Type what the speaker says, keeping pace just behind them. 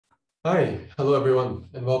Hi, hello everyone,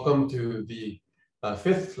 and welcome to the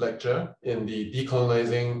fifth lecture in the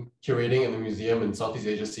Decolonising Curating in the Museum in Southeast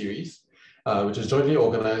Asia series, which is jointly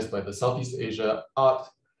organized by the Southeast Asia Art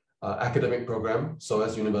Academic Program,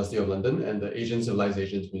 SOAS University of London, and the Asian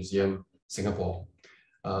Civilisations Museum, Singapore.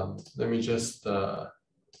 Let me just,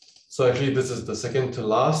 so actually this is the second to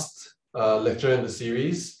last lecture in the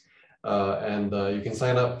series, and you can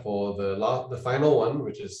sign up for the final one,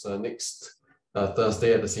 which is next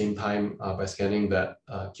Thursday at the same time by scanning that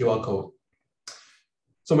QR code.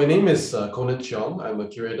 So my name is Conan Cheong. I'm a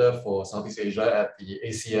curator for Southeast Asia at the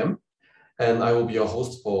ACM, and I will be your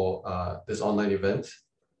host for this online event.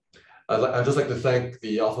 I'd just like to thank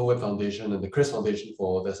the Alphaweb Foundation and the Chris Foundation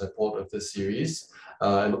for their support of this series,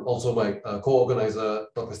 and also my co-organizer,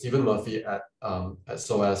 Dr. Stephen Murphy at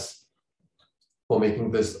SOAS, for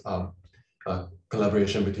making this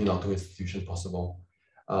collaboration between our two institutions possible.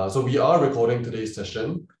 So we are recording today's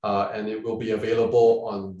session, and it will be available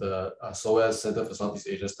on the SOAS Center for Southeast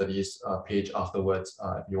Asia Studies page afterwards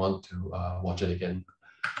if you want to watch it again.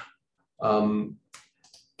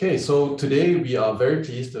 Okay, so today we are very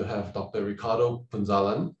pleased to have Dr. Ricardo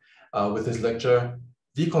Punzalan with his lecture,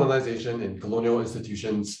 Decolonisation in Colonial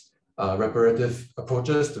Institutions-Reparative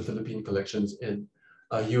Approaches to Philippine Collections in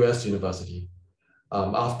a US University.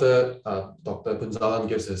 After Dr. Punzalan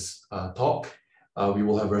gives his talk, we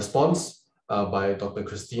will have a response by Dr.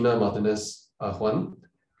 Cristina Martinez-Juan,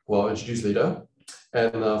 who I'll introduce later.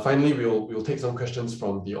 And finally, we'll take some questions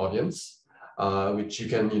from the audience, which you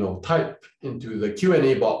can type into the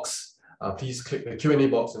Q&A box. Please click the Q&A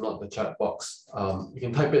box and not the chat box. You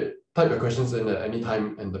can type your questions in at any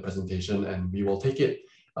time in the presentation, and we will take it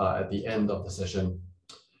at the end of the session.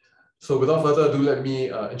 So without further ado, let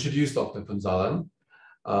me introduce Dr. Punzalan.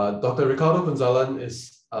 Dr. Ricardo Punzalan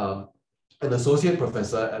is an associate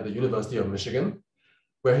professor at the University of Michigan,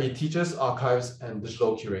 where he teaches archives and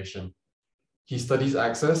digital curation. He studies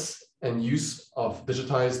access and use of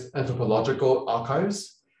digitized anthropological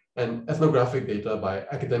archives and ethnographic data by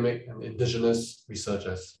academic and indigenous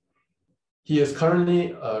researchers. He is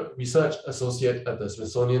currently a research associate at the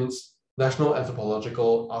Smithsonian's National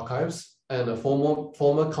Anthropological Archives and a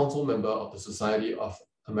former council member of the Society of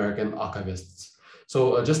American Archivists.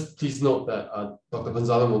 So just please note that Dr.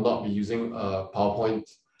 Punzalan will not be using PowerPoint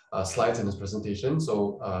slides in his presentation.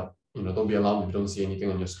 So don't be alarmed if you don't see anything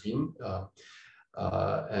on your screen.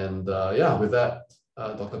 Yeah, with that,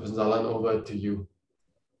 Dr. Punzalan, over to you.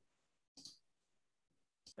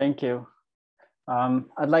 Thank you.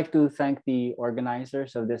 I'd like to thank the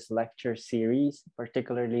organizers of this lecture series,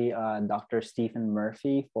 particularly Dr. Stephen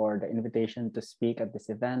Murphy for the invitation to speak at this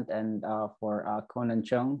event, and for Conan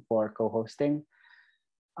Cheong for co-hosting.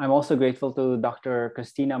 I'm also grateful to Dr.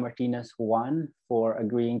 Cristina Martinez-Juan for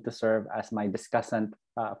agreeing to serve as my discussant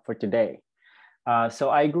for today. So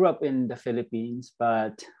I grew up in the Philippines,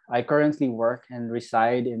 but I currently work and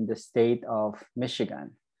reside in the state of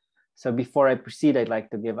Michigan. So before I proceed, I'd like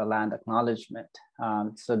to give a land acknowledgement.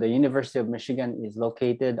 So the University of Michigan is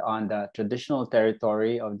located on the traditional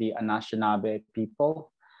territory of the Anishinaabe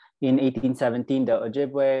people. In 1817, the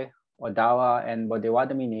Ojibwe, Odawa, and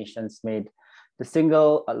Bodewadami nations made the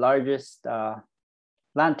single largest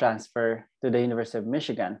land transfer to the University of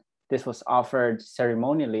Michigan. This was offered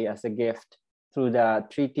ceremonially as a gift through the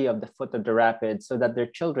Treaty of the Foot of the Rapids so that their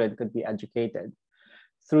children could be educated.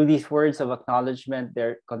 Through these words of acknowledgement,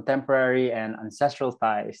 their contemporary and ancestral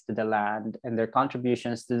ties to the land and their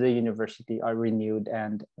contributions to the university are renewed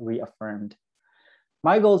and reaffirmed.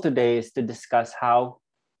 My goal today is to discuss how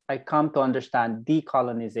I come to understand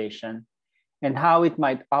decolonization and how it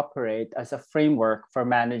might operate as a framework for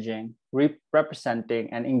managing,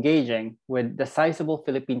 representing, and engaging with the sizable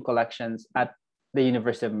Philippine collections at the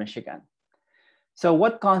University of Michigan. So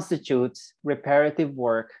what constitutes reparative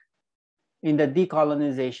work in the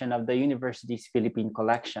decolonization of the university's Philippine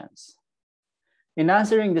collections? In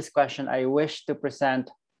answering this question, I wish to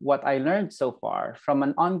present what I learned so far from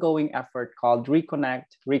an ongoing effort called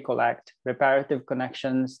Reconnect, Recollect, Reparative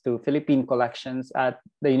Connections to Philippine Collections at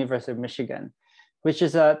the University of Michigan, which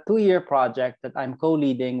is a 2-year project that I'm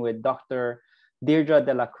co-leading with Dr. Deirdre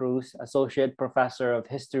de la Cruz, Associate Professor of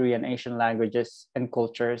History and Asian Languages and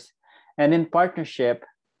Cultures, and in partnership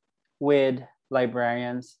with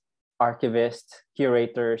librarians, archivists,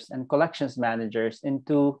 curators, and collections managers in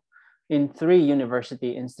 3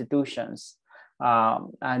 university institutions.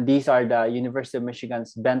 And these are the University of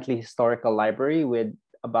Michigan's Bentley Historical Library with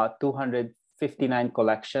about 259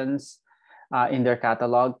 collections in their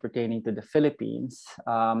catalog pertaining to the Philippines.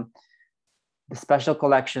 The Special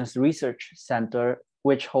Collections Research Center,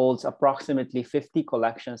 which holds approximately 50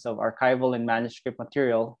 collections of archival and manuscript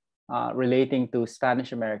material relating to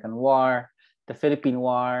Spanish-American War, the Philippine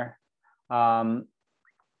War,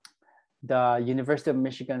 the University of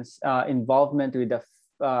Michigan's involvement with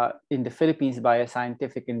in the Philippines via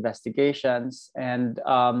scientific investigations, and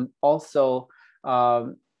also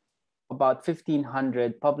about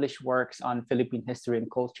 1,500 published works on Philippine history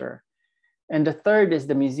and culture. And the third is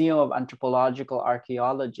the Museum of Anthropological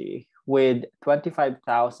Archaeology with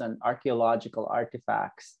 25,000 archaeological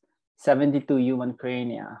artifacts, 72 human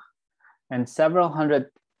crania, and several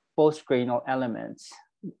hundred postcranial elements,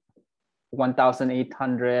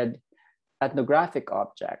 1,800 ethnographic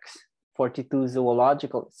objects, 42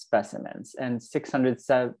 zoological specimens, and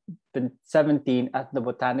 617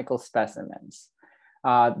 ethnobotanical specimens.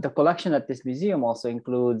 The collection at this museum also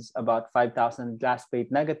includes about 5,000 glass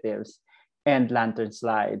plate negatives and lantern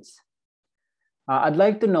slides. I'd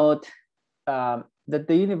like to note that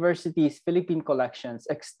the university's Philippine collections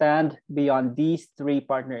extend beyond these three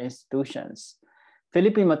partner institutions.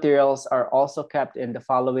 Philippine materials are also kept in the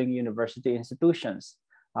following university institutions.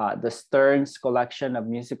 The Stearns collection of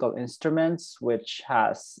musical instruments, which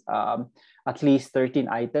has at least 13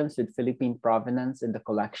 items with Philippine provenance in the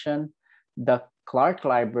collection. The Clark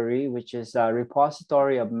Library, which is a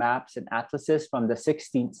repository of maps and atlases from the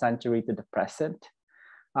 16th century to the present.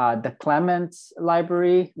 The Clements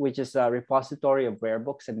Library, which is a repository of rare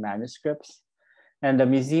books and manuscripts. And the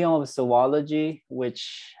Museum of Zoology,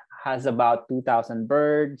 which has about 2,000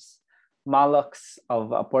 birds, mollusks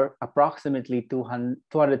of approximately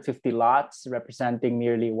 250 lots, representing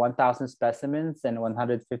nearly 1,000 specimens and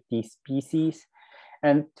 150 species,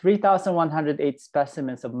 and 3,108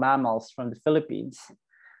 specimens of mammals from the Philippines.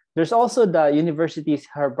 There's also the university's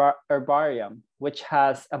herbarium, which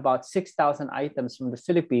has about 6,000 items from the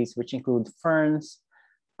Philippines, which include ferns,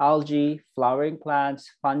 algae, flowering plants,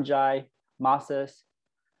 fungi, mosses,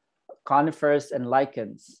 conifers, and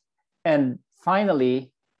lichens. And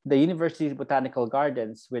finally, the university's botanical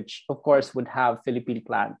gardens, which of course would have Philippine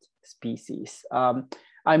plant species.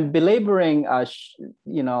 I'm belaboring,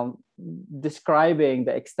 describing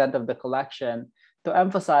the extent of the collection to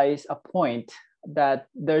emphasize a point that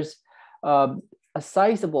there's a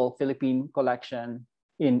sizable Philippine collection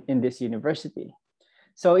in this university.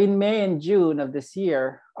 So in May and June of this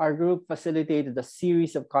year, our group facilitated a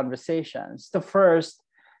series of conversations to first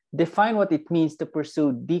define what it means to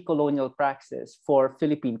pursue decolonial praxis for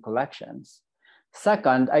Philippine collections.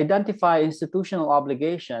 Second, identify institutional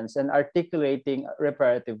obligations and articulating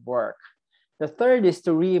reparative work. The third is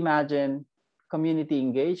to reimagine community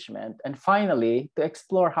engagement. And finally, to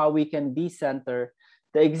explore how we can decenter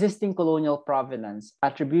the existing colonial provenance,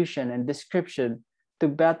 attribution, and description to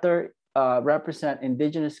better represent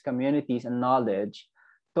Indigenous communities and knowledge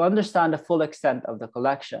to understand the full extent of the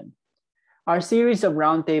collection. Our series of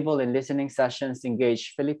roundtable and listening sessions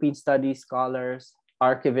engage Philippine studies scholars,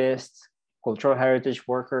 archivists, cultural heritage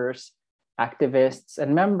workers, activists,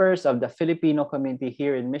 and members of the Filipino community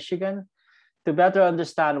here in Michigan to better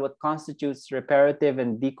understand what constitutes reparative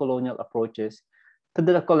and decolonial approaches to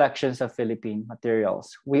the collections of Philippine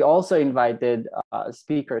materials. We also invited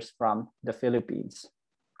speakers from the Philippines.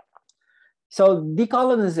 So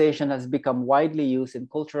decolonization has become widely used in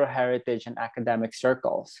cultural heritage and academic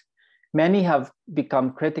circles. Many have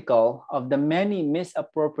become critical of the many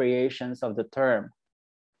misappropriations of the term.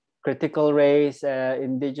 Critical race,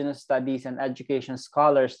 Indigenous studies, and education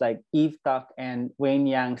scholars like Eve Tuck and Wayne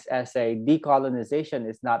Yang's essay, Decolonisation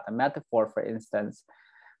is Not a Metaphor, for instance,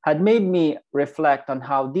 had made me reflect on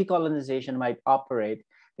how decolonization might operate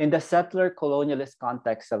in the settler colonialist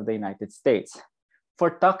context of the United States. For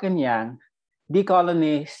Tuck and Yang,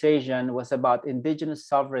 decolonization was about Indigenous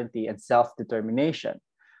sovereignty and self-determination,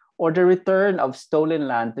 or the return of stolen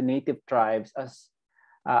land to native tribes as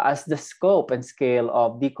the scope and scale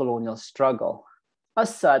of decolonial struggle.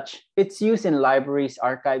 As such, its use in libraries,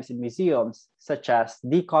 archives, and museums, such as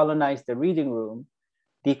decolonize the reading room,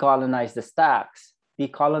 decolonize the stacks,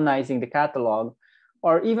 decolonizing the catalog,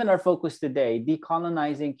 or even our focus today,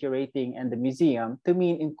 decolonizing curating and the museum, to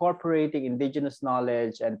mean incorporating Indigenous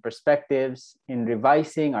knowledge and perspectives in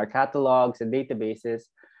revising our catalogs and databases,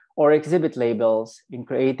 or exhibit labels, in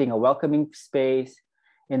creating a welcoming space,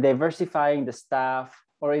 in diversifying the staff,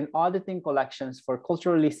 or in auditing collections for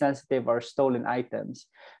culturally sensitive or stolen items,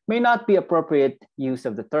 may not be appropriate use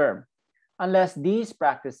of the term, unless these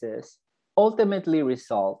practices ultimately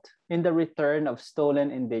result in the return of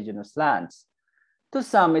stolen Indigenous lands. To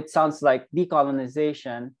some, it sounds like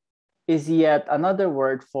decolonization is yet another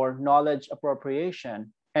word for knowledge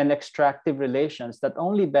appropriation and extractive relations that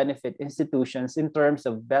only benefit institutions in terms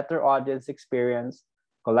of better audience experience,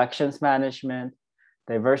 collections management,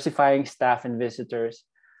 diversifying staff and visitors,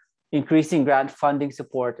 increasing grant funding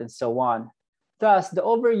support, and so on. Thus, the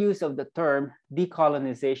overuse of the term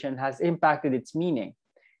decolonization has impacted its meaning.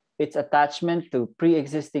 Its attachment to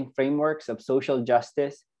pre-existing frameworks of social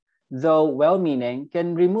justice, though well-meaning,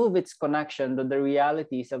 can remove its connection to the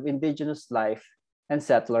realities of indigenous life and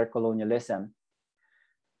settler colonialism.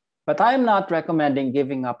 But I am not recommending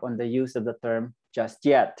giving up on the use of the term just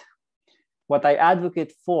yet. What I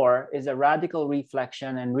advocate for is a radical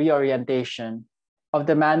reflection and reorientation of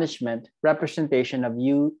the management, representation of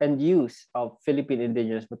and use of Philippine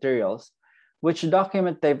indigenous materials, which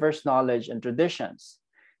document diverse knowledge and traditions.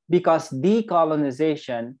 Because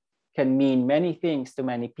decolonization can mean many things to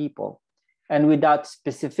many people, and without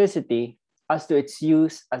specificity as to its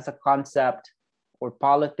use as a concept or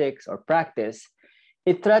politics or practice,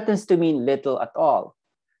 it threatens to mean little at all.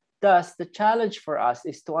 Thus, the challenge for us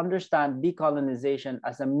is to understand decolonization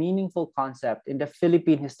as a meaningful concept in the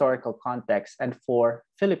Philippine historical context and for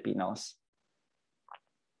Filipinos.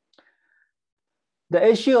 The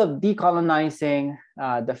issue of decolonizing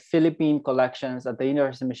the Philippine collections at the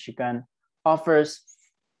University of Michigan offers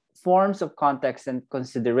forms of context and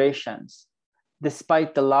considerations.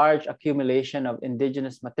 Despite the large accumulation of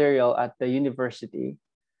indigenous material at the university,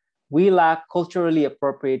 we lack culturally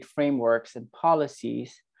appropriate frameworks and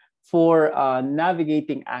policies for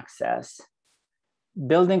navigating access,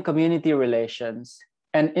 building community relations,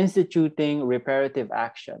 and instituting reparative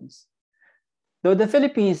actions. Though the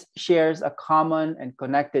Philippines shares a common and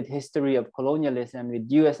connected history of colonialism with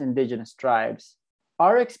US indigenous tribes,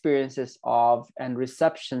 our experiences of and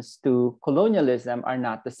receptions to colonialism are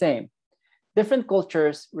not the same. Different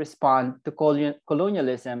cultures respond to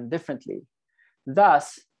colonialism differently.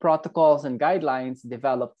 Thus, protocols and guidelines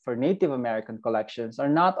developed for Native American collections are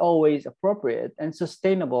not always appropriate and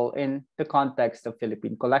sustainable in the context of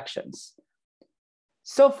Philippine collections.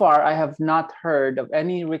 So far, I have not heard of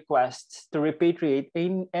any requests to repatriate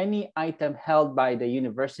any item held by the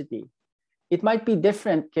university. It might be a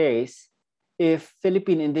different case if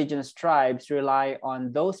Philippine indigenous tribes rely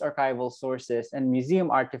on those archival sources and museum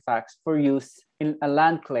artifacts for use in a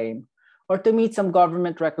land claim or to meet some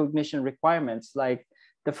government recognition requirements like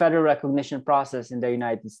the federal recognition process in the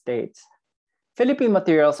United States. Philippine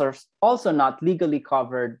materials are also not legally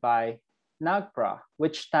covered by NAGPRA,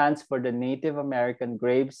 which stands for the Native American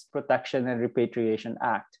Graves Protection and Repatriation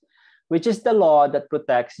Act, which is the law that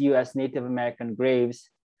protects US Native American graves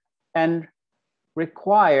and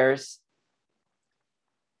requires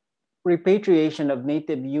repatriation of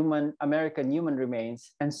Native American human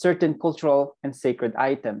remains and certain cultural and sacred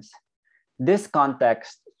items. This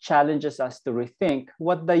context challenges us to rethink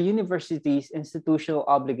what the university's institutional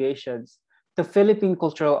obligations to Philippine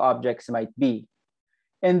cultural objects might be.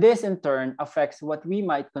 And this in turn affects what we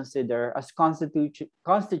might consider as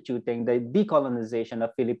constituting the decolonization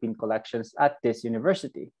of Philippine collections at this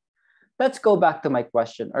university. Let's go back to my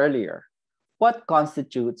question earlier. What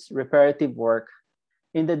constitutes reparative work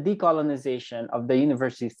in the decolonization of the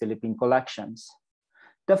university's Philippine collections?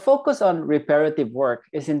 The focus on reparative work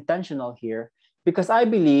is intentional here because I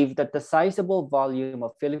believe that the sizable volume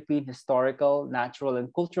of Philippine historical, natural,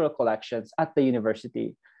 and cultural collections at the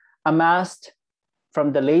university, amassed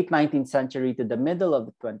from the late 19th century to the middle of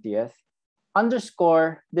the 20th,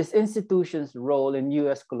 underscore this institution's role in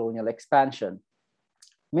US colonial expansion.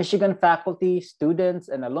 Michigan faculty, students,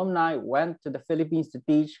 and alumni went to the Philippines to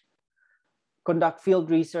teach, conduct field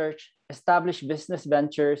research, establish business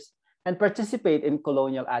ventures, and participate in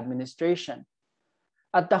colonial administration.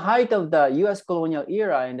 At the height of the US colonial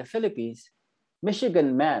era in the Philippines,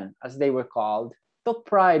 Michigan men, as they were called, took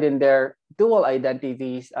pride in their dual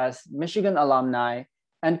identities as Michigan alumni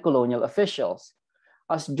and colonial officials.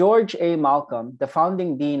 As George A. Malcolm, the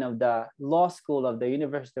founding dean of the Law School of the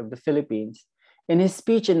University of the Philippines, in his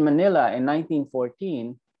speech in Manila in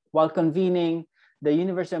 1914, while convening the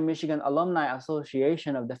University of Michigan Alumni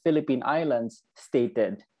Association of the Philippine Islands,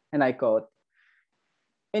 stated, and I quote,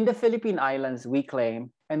 "In the Philippine Islands, we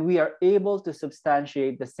claim, and we are able to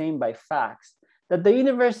substantiate the same by facts, that the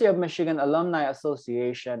University of Michigan Alumni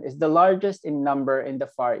Association is the largest in number in the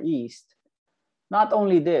Far East. Not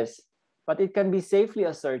only this, but it can be safely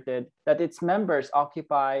asserted that its members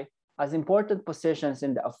occupy as important positions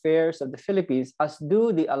in the affairs of the Philippines as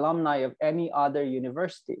do the alumni of any other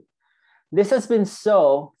university. This has been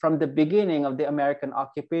so from the beginning of the American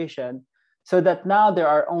occupation, so that now there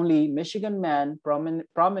are only Michigan men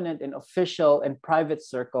prominent in official and private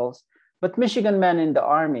circles, but Michigan men in the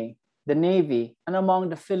Army, the Navy, and among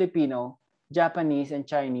the Filipino, Japanese, and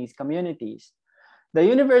Chinese communities. The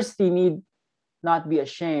university need not be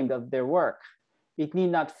ashamed of their work. It need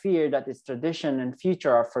not fear that its tradition and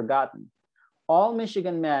future are forgotten. all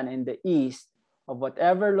Michigan men in the East of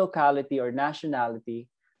whatever locality or nationality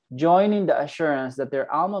join in the assurance that their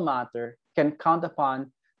alma mater can count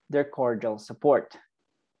upon their cordial support.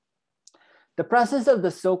 The presence of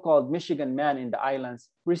the so-called Michigan men in the islands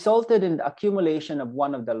resulted in the accumulation of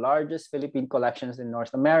one of the largest Philippine collections in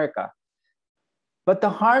North America. But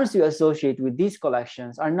the harms you associate with these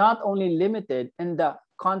collections are not only limited in the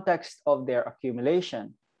context of their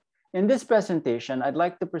accumulation. In this presentation, I'd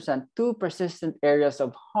like to present two persistent areas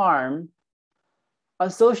of harm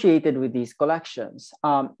associated with these collections.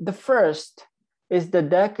 The first is the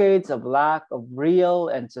decades of lack of real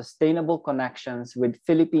and sustainable connections with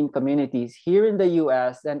Philippine communities here in the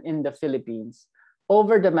US and in the Philippines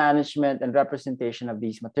over the management and representation of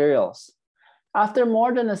these materials. After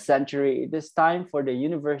more than a century, it is time for the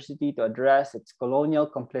university to address its colonial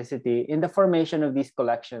complicity in the formation of these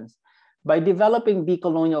collections by developing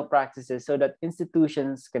decolonial practices so that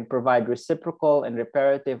institutions can provide reciprocal and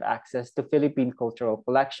reparative access to Philippine cultural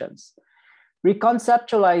collections.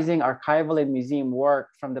 Reconceptualizing archival and museum work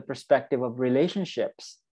from the perspective of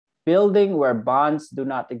relationships, building where bonds do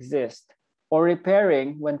not exist, or repairing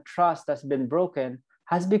when trust has been broken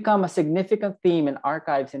has become a significant theme in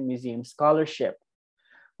archives and museum scholarship.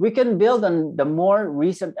 We can build on the more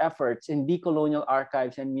recent efforts in decolonial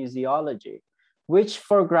archives and museology, which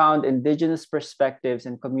foreground Indigenous perspectives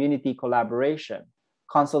and community collaboration,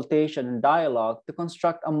 consultation, and dialogue to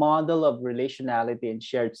construct a model of relationality and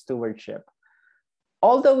shared stewardship.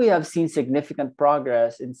 Although we have seen significant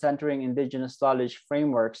progress in centering Indigenous knowledge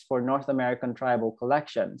frameworks for North American tribal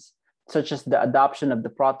collections, such as the adoption of the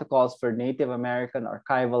protocols for Native American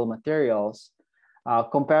archival materials,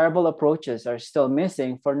 comparable approaches are still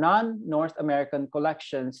missing for non-North American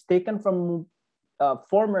collections taken from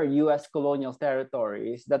former US colonial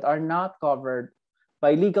territories that are not covered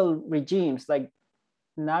by legal regimes like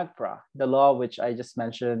NAGPRA, the law which I just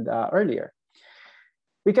mentioned earlier.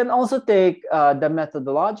 We can also take the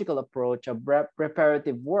methodological approach of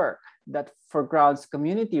reparative work that foregrounds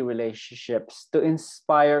community relationships to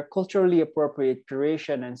inspire culturally appropriate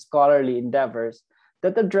curation and scholarly endeavors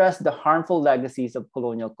that address the harmful legacies of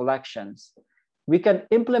colonial collections. We can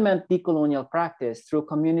implement decolonial practice through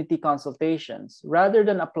community consultations rather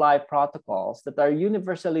than apply protocols that are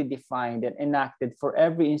universally defined and enacted for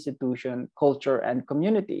every institution, culture, and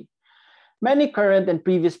community. Many current and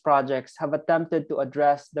previous projects have attempted to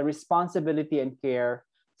address the responsibility and care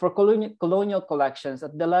for colonial collections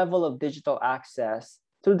at the level of digital access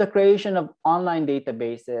through the creation of online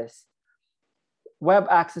databases, web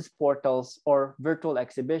access portals, or virtual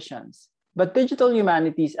exhibitions. But digital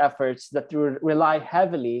humanities efforts that rely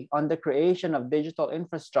heavily on the creation of digital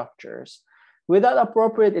infrastructures without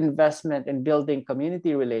appropriate investment in building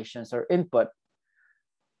community relations or input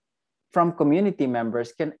from community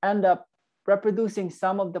members can end up reproducing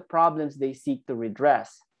some of the problems they seek to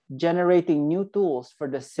redress, generating new tools for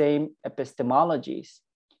the same epistemologies.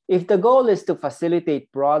 If the goal is to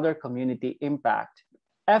facilitate broader community impact,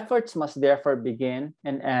 efforts must therefore begin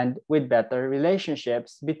and end with better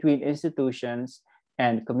relationships between institutions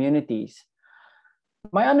and communities.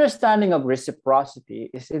 My understanding of reciprocity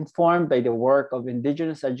is informed by the work of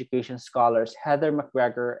Indigenous education scholars Heather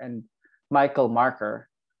McGregor and Michael Marker,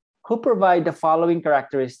 who provide the following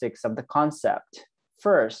characteristics of the concept.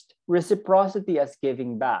 First, reciprocity as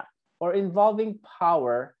giving back, or involving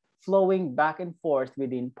power flowing back and forth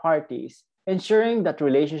within parties, ensuring that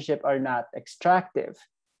relationships are not extractive.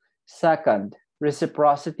 Second,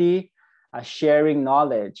 reciprocity as sharing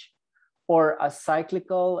knowledge, or a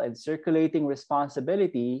cyclical and circulating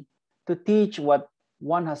responsibility to teach what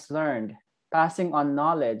one has learned, passing on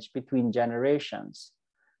knowledge between generations.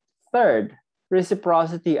 Third,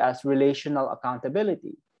 reciprocity as relational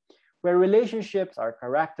accountability, where relationships are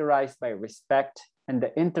characterized by respect and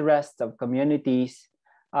the interests of communities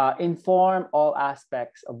inform all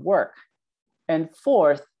aspects of work. And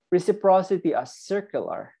fourth, reciprocity as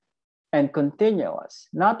circular and continuous,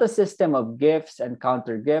 not a system of gifts and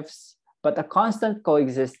counter gifts, but a constant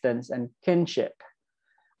coexistence and kinship.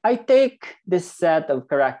 I take this set of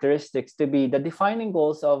characteristics to be the defining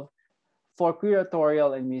goals for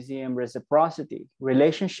curatorial and museum reciprocity,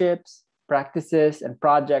 relationships, practices, and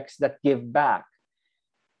projects that give back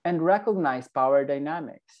and recognize power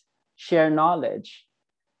dynamics, share knowledge,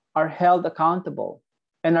 are held accountable,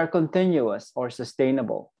 and are continuous or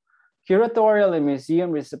sustainable. Curatorial and museum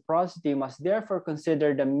reciprocity must therefore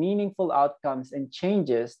consider the meaningful outcomes and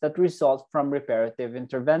changes that result from reparative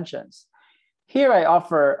interventions. Here I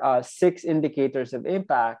offer 6 indicators of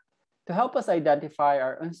impact to help us identify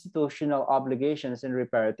our institutional obligations in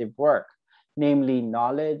reparative work, namely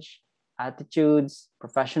knowledge, attitudes,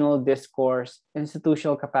 professional discourse,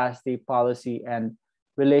 institutional capacity, policy, and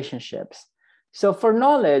relationships. So for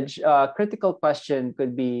knowledge, a critical question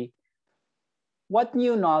could be, what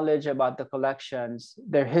new knowledge about the collections,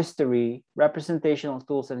 their history, representational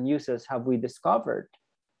tools and uses have we discovered?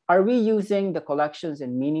 Are we using the collections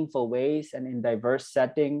in meaningful ways and in diverse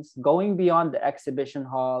settings, going beyond the exhibition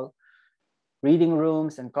hall, reading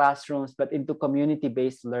rooms and classrooms, but into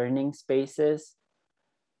community-based learning spaces?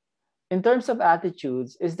 In terms of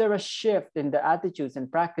attitudes, is there a shift in the attitudes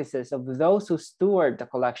and practices of those who steward the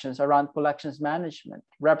collections around collections management,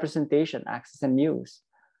 representation, access, and use?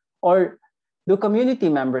 Or do community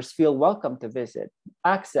members feel welcome to visit,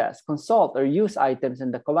 access, consult, or use items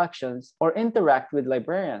in the collections, or interact with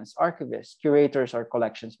librarians, archivists, curators, or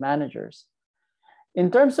collections managers?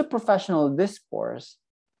 In terms of professional discourse,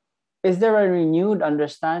 is there a renewed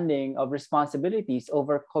understanding of responsibilities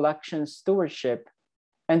over collection stewardship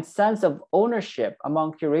and sense of ownership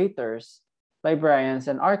among curators, librarians,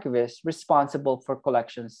 and archivists responsible for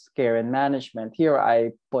collections care and management? Here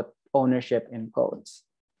I put ownership in quotes.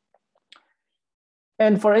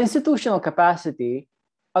 And for institutional capacity,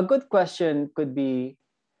 a good question could be,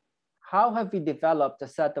 how have we developed a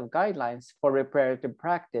set of guidelines for reparative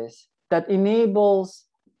practice that enables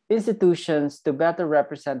institutions to better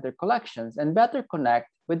represent their collections and better connect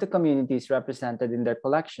with the communities represented in their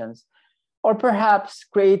collections, or perhaps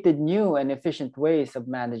created new and efficient ways of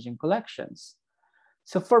managing collections?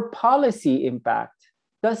 So for policy impact,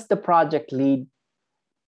 does the project lead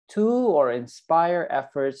to or inspire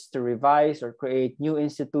efforts to revise or create new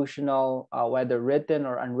institutional, whether written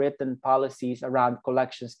or unwritten, policies around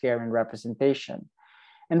collections care and representation?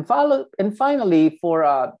 And finally,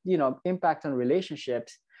 for impact on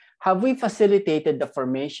relationships, have we facilitated the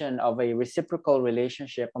formation of a reciprocal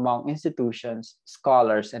relationship among institutions,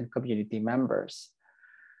 scholars, and community members?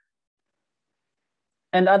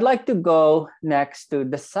 And I'd like to go next to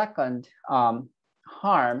the second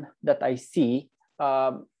harm that I see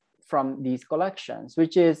from these collections,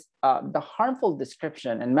 which is the harmful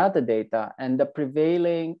description and metadata and the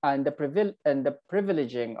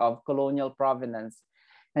privileging of colonial provenance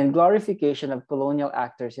and glorification of colonial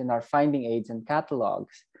actors in our finding aids and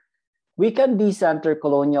catalogs. We can decenter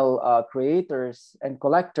colonial creators and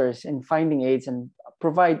collectors in finding aids and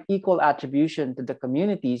provide equal attribution to the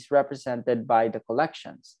communities represented by the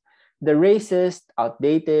collections. The racist,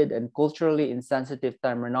 outdated, and culturally insensitive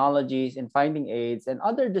terminologies in finding aids and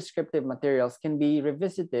other descriptive materials can be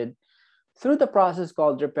revisited through the process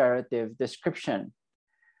called reparative description.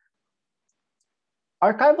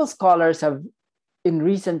 Archival scholars have, in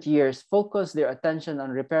recent years, focused their attention on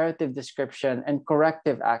reparative description and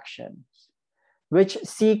corrective actions, which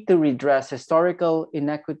seek to redress historical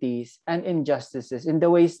inequities and injustices in the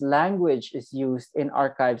ways language is used in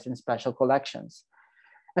archives and special collections.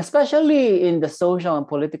 Especially in the social and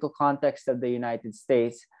political context of the United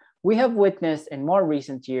States, we have witnessed in more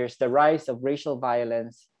recent years the rise of racial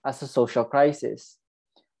violence as a social crisis.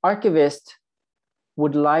 Archivists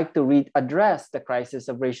would like to address the crisis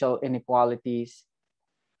of racial inequalities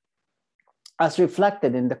as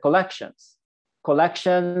reflected in the collections.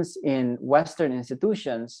 Collections in Western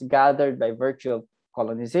institutions gathered by virtue of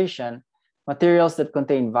colonization, materials that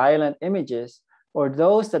contain violent images, or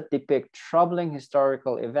those that depict troubling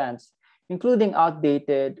historical events, including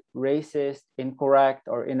outdated, racist, incorrect,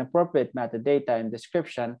 or inappropriate metadata and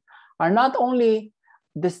description, are not only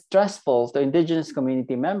distressful to Indigenous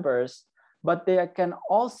community members, but they can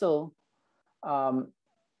also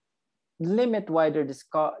limit wider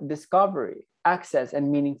discovery, access,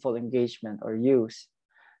 and meaningful engagement or use.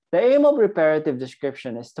 The aim of reparative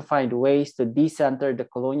description is to find ways to decenter the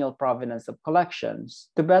colonial provenance of collections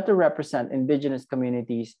to better represent Indigenous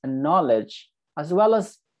communities and knowledge, as well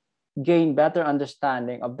as gain better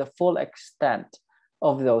understanding of the full extent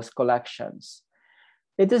of those collections.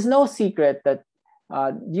 It is no secret that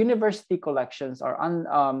university collections are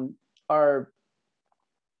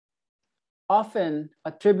often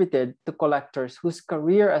attributed to collectors whose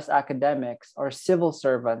career as academics or civil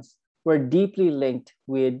servants were deeply linked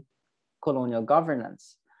with colonial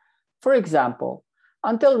governance. For example,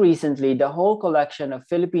 until recently, the whole collection of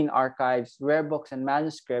Philippine archives, rare books, and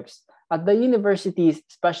manuscripts at the university's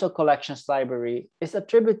Special Collections Library is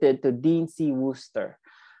attributed to Dean C. Worcester,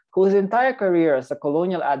 whose entire career as a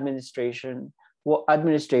colonial administrator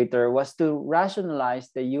was to rationalize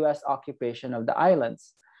the US occupation of the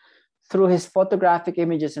islands. Through his photographic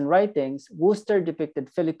images and writings, Worcester depicted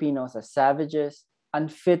Filipinos as savages,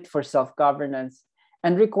 unfit for self-governance,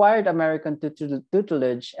 and required American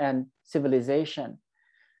tutelage and civilization.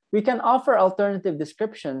 We can offer alternative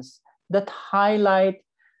descriptions that highlight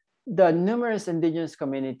the numerous indigenous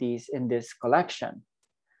communities in this collection.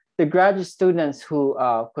 The graduate students who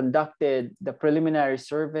conducted the preliminary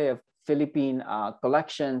survey of Philippine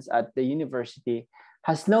collections at the university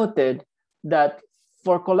has noted that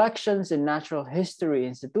for collections in natural history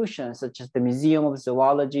institutions such as the Museum of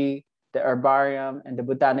Zoology, the Herbarium, and the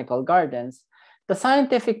Botanical Gardens, the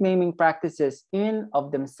scientific naming practices in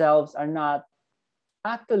of themselves are not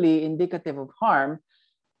actually indicative of harm,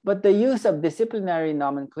 but the use of disciplinary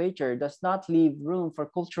nomenclature does not leave room for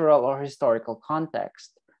cultural or historical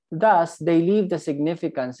context. Thus, they leave the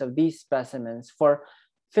significance of these specimens for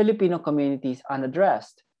Filipino communities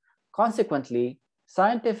unaddressed. Consequently,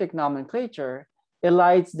 scientific nomenclature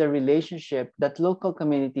elides the relationship that local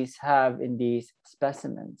communities have in these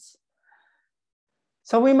specimens.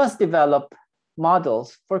 So we must develop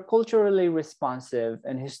models for culturally responsive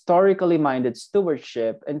and historically minded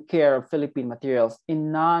stewardship and care of Philippine materials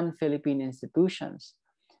in non-Philippine institutions.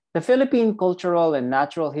 The Philippine cultural and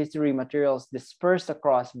natural history materials dispersed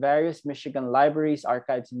across various Michigan libraries,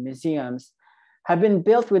 archives, and museums have been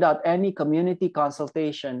built without any community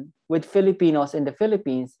consultation with Filipinos in the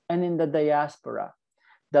Philippines and in the diaspora.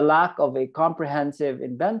 The lack of a comprehensive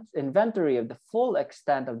inventory of the full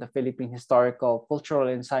extent of the Philippine historical, cultural,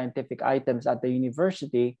 and scientific items at the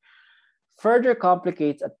university further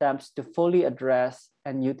complicates attempts to fully address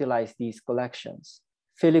and utilize these collections.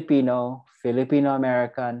 Filipino,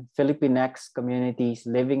 Filipino-American, Filipinx communities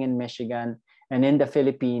living in Michigan and in the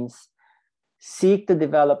Philippines seek to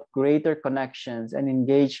develop greater connections and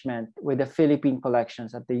engagement with the Philippine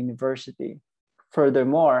collections at the university.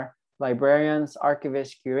 Furthermore, librarians,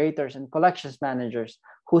 archivists, curators, and collections managers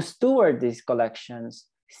who steward these collections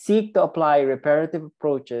seek to apply reparative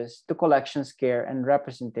approaches to collections care and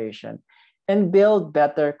representation and build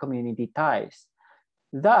better community ties.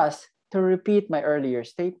 Thus, to repeat my earlier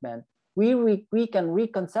statement, we can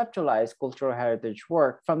reconceptualize cultural heritage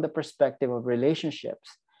work from the perspective of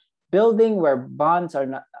relationships, building where bonds are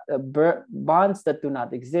not bonds that do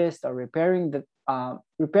not exist, or repairing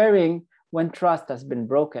when trust has been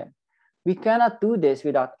broken. We cannot do this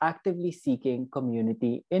without actively seeking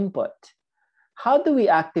community input. How do we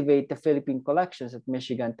activate the Philippine collections at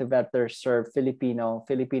Michigan to better serve Filipino,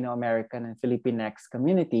 Filipino-American, and Filipinx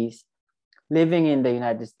communities living in the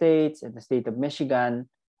United States, in the state of Michigan,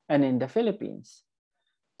 and in the Philippines?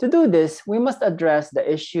 To do this, we must address the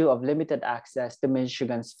issue of limited access to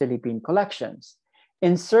Michigan's Philippine collections.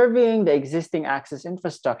 In surveying the existing access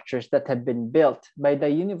infrastructures that had been built by the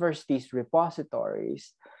university's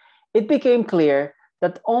repositories, it became clear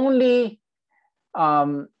that not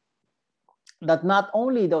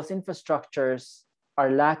only those infrastructures are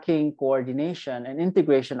lacking coordination and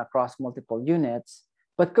integration across multiple units,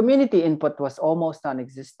 but community input was almost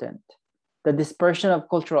non-existent. The dispersion of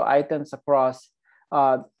cultural items across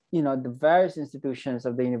the various institutions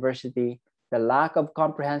of the university, the lack of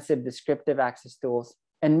comprehensive descriptive access tools,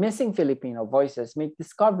 and missing Filipino voices make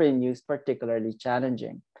discovery and use particularly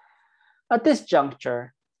challenging. At this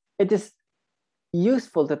juncture, it is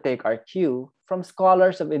useful to take our cue from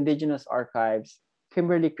scholars of Indigenous archives,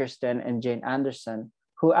 Kimberly Kirsten and Jane Anderson,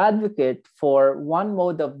 who advocate for one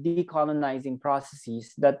mode of decolonizing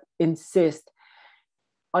processes that insist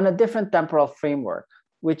on a different temporal framework,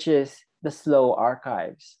 which is the slow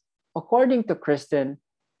archives. According to Kirsten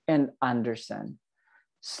and Anderson,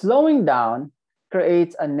 slowing down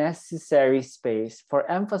creates a necessary space for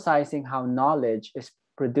emphasizing how knowledge is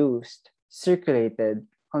produced, circulated,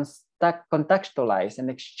 contextualized, and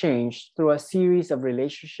exchanged through a series of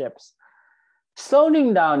relationships.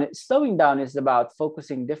 Slowing down is about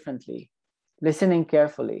focusing differently, listening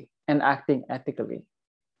carefully, and acting ethically.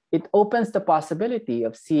 It opens the possibility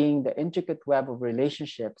of seeing the intricate web of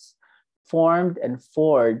relationships formed and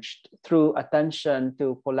forged through attention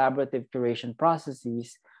to collaborative curation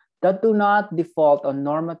processes that do not default on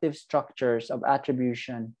normative structures of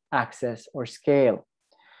attribution, access, or scale.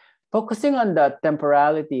 Focusing on the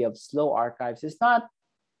temporality of slow archives is not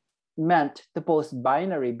meant to pose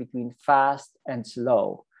binary between fast and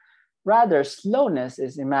slow. Rather, slowness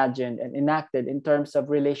is imagined and enacted in terms of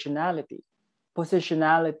relationality,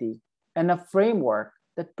 positionality, and a framework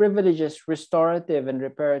that privileges restorative and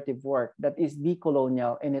reparative work that is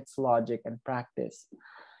decolonial in its logic and practice.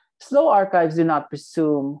 Slow archives do not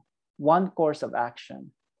presume one course of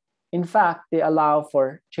action. In fact, they allow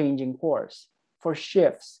for changing course, for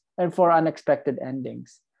shifts, and for unexpected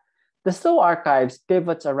endings. The slow archives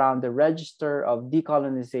pivots around the register of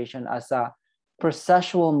decolonization as a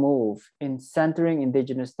processual move in centering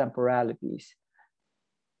Indigenous temporalities,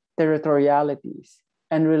 territorialities,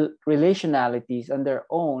 and relationalities on their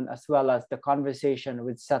own, as well as the conversation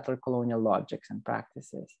with settler colonial logics and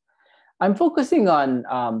practices. I'm focusing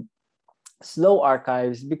on slow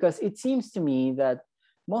archives because it seems to me that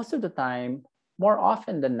most of the time, more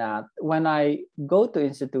often than not, when I go to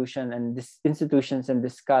institutions and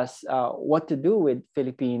discuss what to do with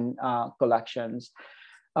Philippine collections,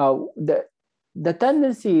 the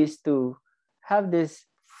tendency is to have this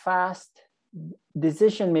fast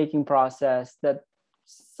decision-making process that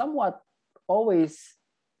somewhat always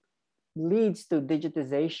leads to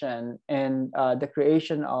digitization and the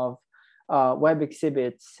creation of web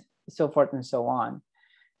exhibits, so forth and so on.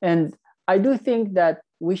 And I do think that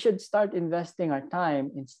we should start investing our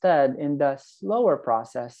time instead in the slower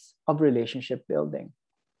process of relationship building.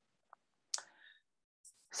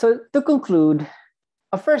 So to conclude,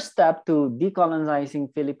 a first step to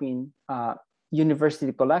decolonizing Philippine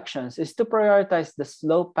university collections is to prioritize the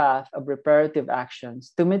slow path of reparative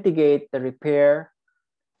actions to mitigate the repair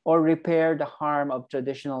the harm of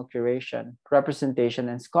traditional curation, representation,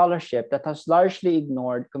 and scholarship that has largely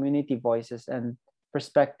ignored community voices and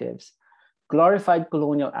perspectives, glorified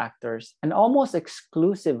colonial actors, and almost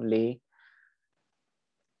exclusively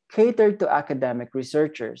catered to academic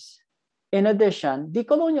researchers. In addition,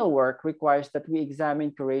 decolonial work requires that we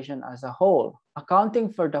examine curation as a whole,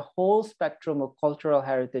 accounting for the whole spectrum of cultural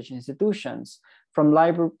heritage institutions,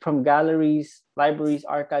 from galleries, libraries,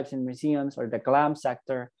 archives, and museums, or the GLAM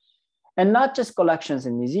sector, and not just collections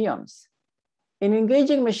and museums. In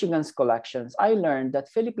engaging Michigan's collections, I learned that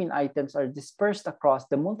Philippine items are dispersed across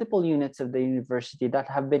the multiple units of the university that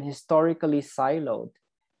have been historically siloed.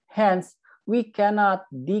 Hence, we cannot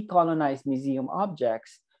decolonize museum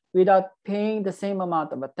objects without paying the same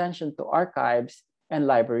amount of attention to archives and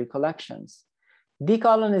library collections.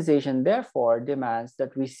 Decolonization, therefore, demands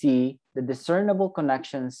that we see the discernible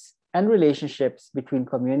connections and relationships between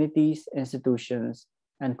communities, institutions,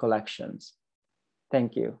 and collections.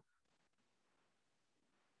 Thank you.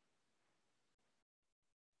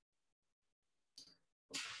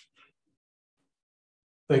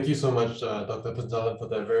 Thank you so much, Dr. Punzalan, for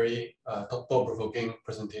that very thought-provoking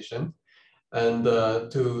presentation. And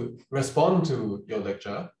to respond to your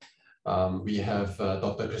lecture, we have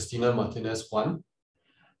Dr. Cristina Martinez-Juan,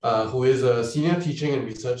 who is a senior teaching and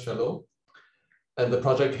research fellow and the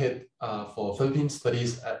project head for Philippine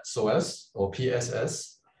Studies at SOAS, or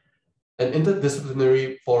PSS, an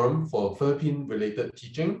interdisciplinary forum for Philippine-related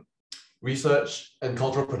teaching, research, and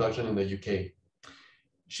cultural production in the UK.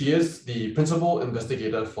 She is the principal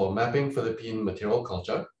investigator for Mapping Philippine Material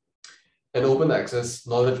Culture, an open access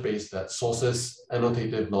knowledge base that sources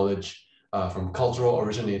annotative knowledge from cultural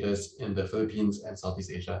originators in the Philippines and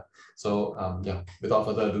Southeast Asia. So yeah, without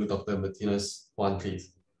further ado, Dr. Martinez-Juan,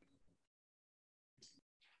 please.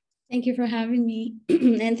 Thank you for having me.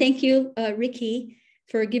 And thank you, Ricky,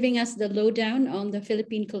 for giving us the lowdown on the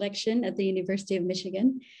Philippine collection at the University of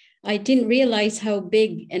Michigan. I didn't realize how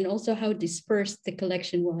big and also how dispersed the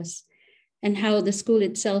collection was, and how the school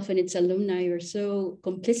itself and its alumni are so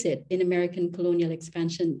complicit in American colonial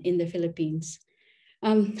expansion in the Philippines.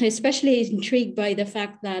 Especially intrigued by the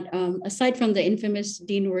fact that aside from the infamous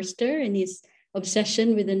Dean Worcester and his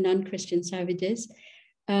obsession with the non-Christian savages,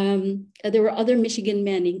 there were other Michigan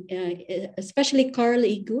men, especially Carl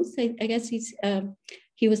E. Guth. I guess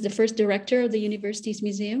he was the first director of the university's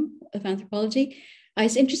Museum of Anthropology. I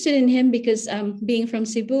was interested in him because being from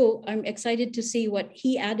Cebu, I'm excited to see what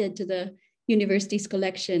he added to the university's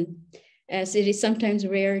collection, as it is sometimes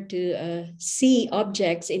rare to see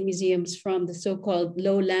objects in museums from the so-called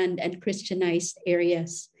lowland and Christianized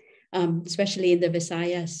areas, especially in the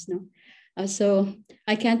Visayas. No? So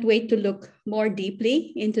I can't wait to look more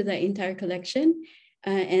deeply into the entire collection.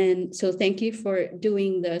 And so thank you for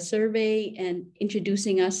doing the survey and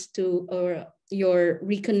introducing us to your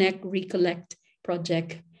Reconnect, Recollect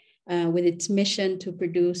project with its mission to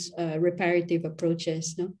produce reparative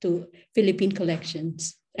approaches to Philippine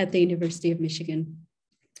collections at the University of Michigan.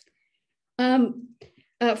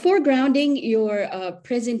 Foregrounding your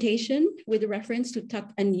presentation with reference to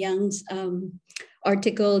Tuck and Young's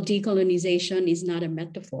article, Decolonization is Not a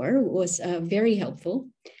Metaphor, was very helpful.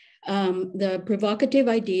 The provocative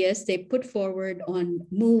ideas they put forward on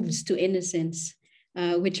moves to innocence,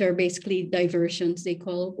 which are basically diversions, they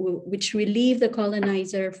call, which relieve the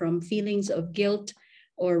colonizer from feelings of guilt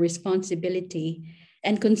or responsibility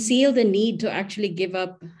and conceal the need to actually give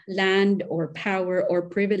up land or power or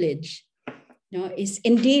privilege, is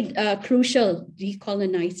indeed a crucial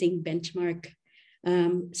decolonizing benchmark.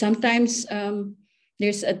 Sometimes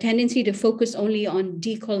there's a tendency to focus only on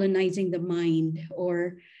decolonizing the mind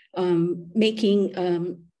or making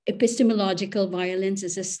epistemological violence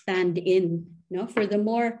as a stand-in for the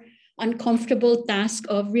more uncomfortable task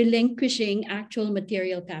of relinquishing actual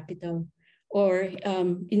material capital, or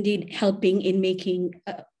indeed helping in making,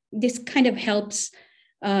 this kind of helps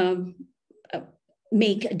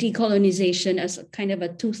make decolonization as a kind of a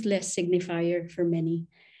toothless signifier for many.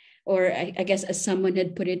 Or I guess as someone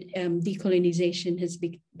had put it, decolonization has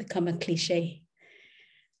become a cliche.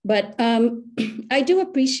 But I do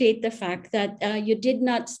appreciate the fact that you did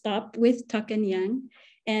not stop with tuck and yang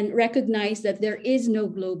and recognize that there is no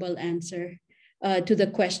global answer to the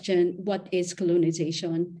question, what is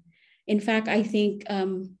colonization? In fact, I think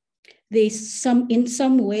they in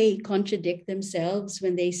some way contradict themselves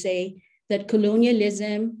when they say that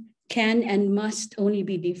colonialism can and must only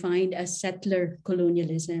be defined as settler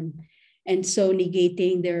colonialism, and so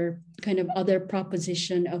negating their kind of other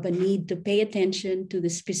proposition of a need to pay attention to the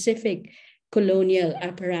specific colonial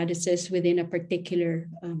apparatuses within a particular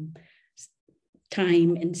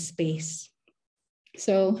time and space.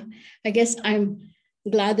 So I guess I'm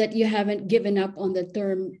glad that you haven't given up on the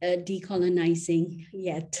term decolonizing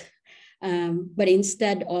yet, but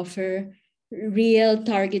instead offer real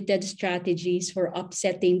targeted strategies for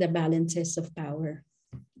upsetting the balances of power.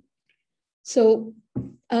 So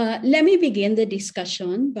let me begin the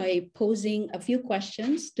discussion by posing a few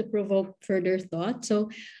questions to provoke further thought. So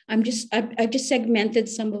I've just segmented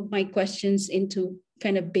some of my questions into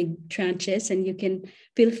kind of big tranches, and you can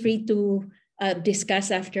feel free to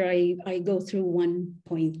discuss after I go through one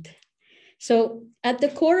point. So at the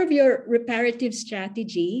core of your reparative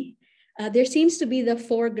strategy, there seems to be the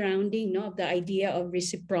foregrounding of the idea of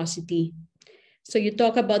reciprocity. So you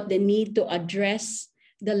talk about the need to address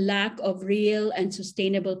the lack of real and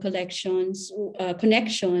sustainable connections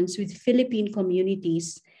with Philippine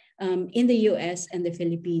communities in the US and the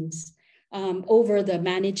Philippines over the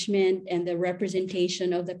management and the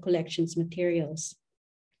representation of the collections materials.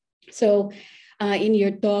 So in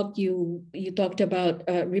your talk, you talked about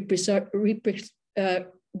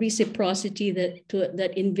reciprocity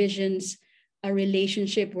that envisions a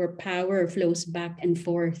relationship where power flows back and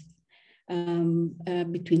forth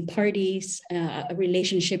between parties, a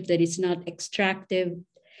relationship that is not extractive,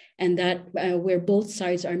 and that where both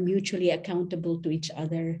sides are mutually accountable to each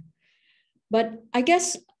other. But I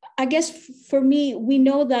guess for me, we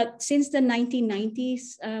know that since the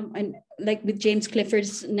 1990s, and like with James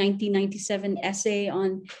Clifford's 1997 essay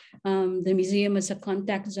on the museum as a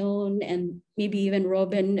contact zone, and maybe even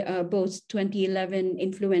Robin Bo's 2011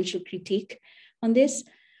 influential critique on this,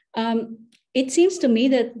 it seems to me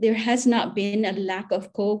that there has not been a lack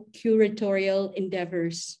of co-curatorial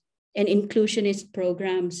endeavors and inclusionist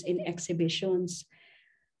programs in exhibitions.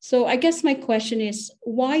 So I guess my question is,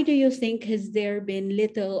 why do you think has there been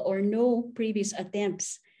little or no previous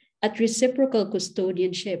attempts at reciprocal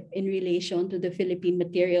custodianship in relation to the Philippine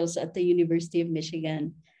materials at the University of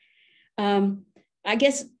Michigan? I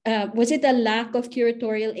guess, was it a lack of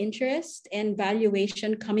curatorial interest and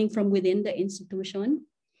valuation coming from within the institution?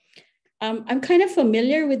 I'm kind of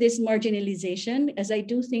familiar with this marginalization, as I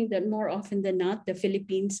do think that more often than not, the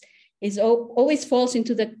Philippines always falls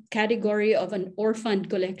into the category of an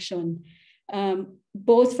orphaned collection,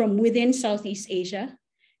 both from within Southeast Asia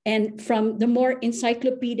and from the more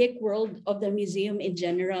encyclopedic world of the museum in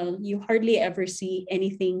general. You hardly ever see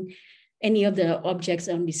any of the objects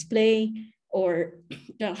on display, or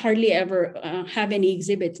hardly ever have any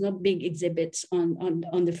exhibits, not big exhibits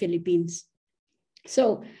on the Philippines.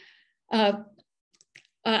 So I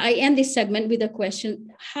end this segment with a question: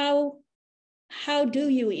 how do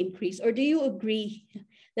you increase, or do you agree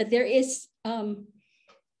that there is a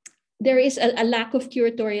lack of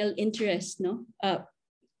curatorial interest,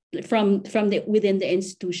 from within the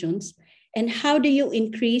institutions? And how do you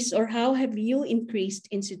increase, or how have you increased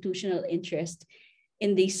institutional interest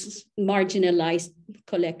in this marginalized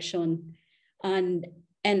collection? And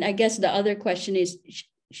I guess the other question is,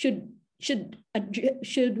 should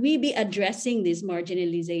we be addressing this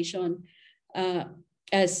marginalization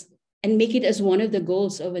and make it as one of the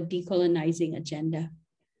goals of a decolonizing agenda,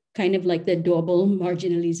 kind of like the double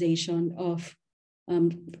marginalization of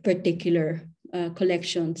particular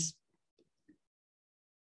collections?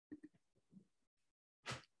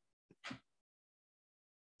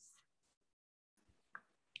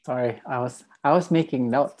 Sorry, I was making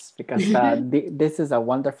notes because this is a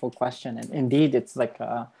wonderful question, and indeed it's like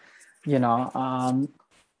a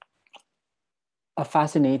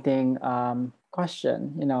fascinating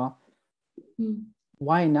question.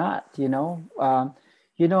 Why not? To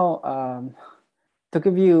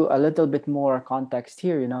give you a little bit more context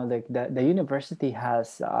here, like the university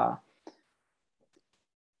has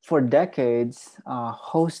for decades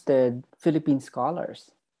hosted Philippine scholars.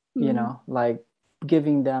 Like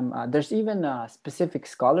giving them, there's even a specific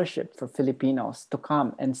scholarship for Filipinos to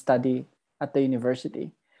come and study at the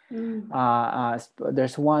university.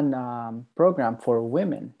 There's one program for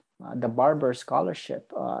women, the Barber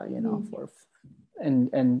Scholarship, for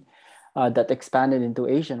and that expanded into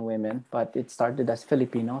Asian women, but it started as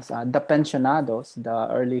Filipinos. The pensionados, the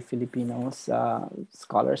early Filipinos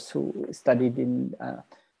scholars who studied in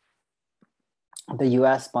the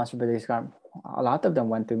U.S. sponsored by this program, a lot of them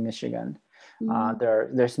went to Michigan.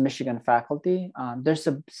 There's Michigan faculty. There's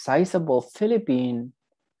a sizable Philippine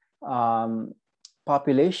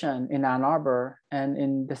population in Ann Arbor and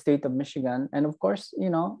in the state of Michigan. And of course,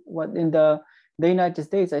 what in the United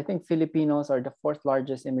States, I think Filipinos are the fourth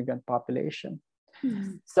largest immigrant population.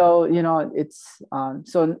 So, it's,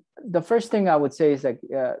 so the first thing I would say is like,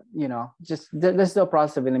 just there's the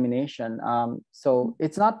process of elimination. So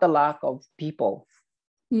it's not the lack of people,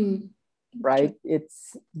 right?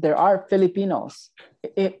 There are Filipinos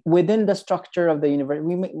within the structure of the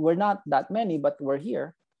university. We're not that many, but we're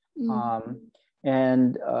here.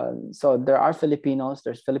 So there are Filipinos,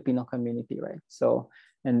 there's Filipino community, right? So,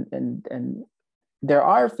 and there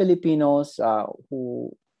are Filipinos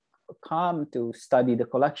who come to study the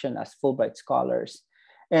collection as Fulbright scholars.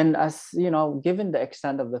 And as, given the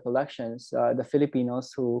extent of the collections, the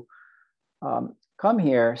Filipinos who come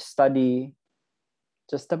here study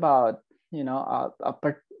just about,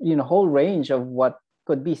 a whole range of what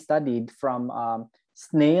could be studied from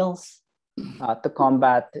snails to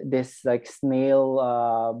combat this like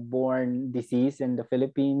snail borne disease in the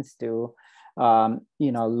Philippines to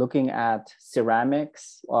looking at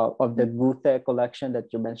ceramics of the Guthe collection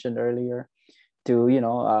that you mentioned earlier,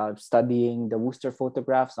 to studying the Worcester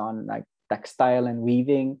photographs on like textile and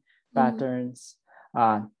weaving patterns.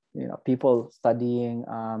 People studying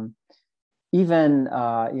even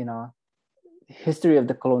history of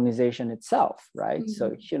the colonization itself, right?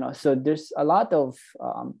 So so there's a lot of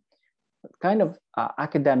kind of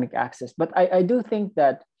academic access, but I do think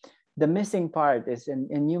that the missing part is,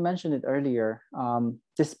 and you mentioned it earlier,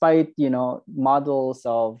 despite, models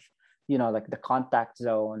of, like the contact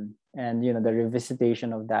zone and, the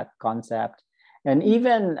revisitation of that concept. And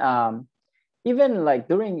even like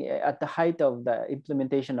at the height of the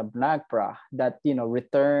implementation of NAGPRA, that,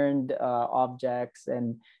 returned objects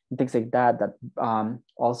and things like that,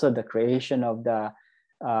 also the creation of the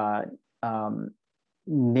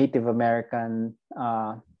Native American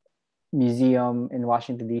museum in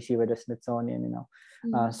Washington, D.C. with the Smithsonian,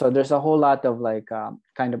 so there's a whole lot of like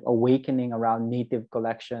kind of awakening around Native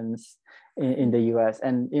collections in the U.S.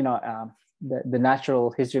 And, the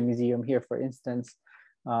Natural History Museum here, for instance,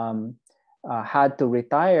 had to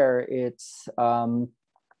retire its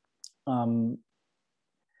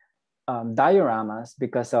dioramas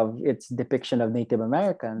because of its depiction of Native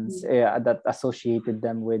Americans that associated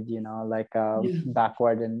them with,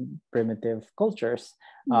 backward and primitive cultures.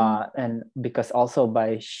 And because also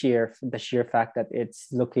by the sheer fact that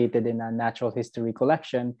it's located in a natural history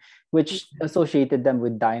collection, which associated them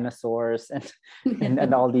with dinosaurs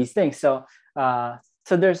and all these things. So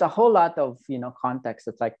there's a whole lot of, context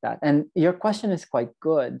that's like that. And your question is quite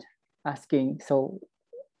good, asking, so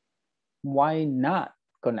why not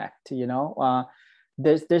connect?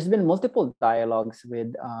 There's been multiple dialogues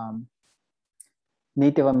with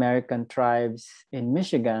Native American tribes in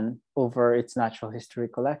Michigan over its natural history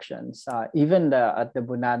collections. Even at the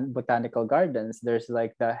botanical gardens, there's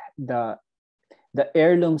like the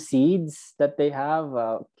heirloom seeds that they have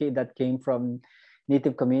that came from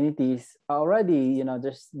Native communities already.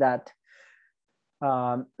 There's that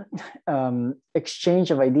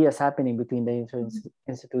exchange of ideas happening between the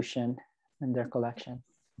institution and their collection,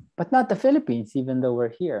 but not the Philippines, even though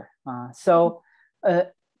we're here.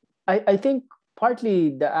 I think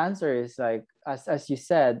partly the answer is like, as you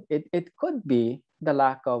said, it could be the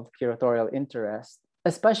lack of curatorial interest,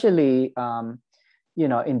 especially in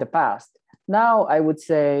the past. Now, I would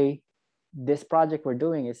say this project we're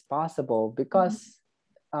doing is possible because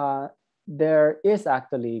there is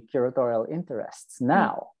actually curatorial interests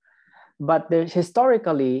now, but there's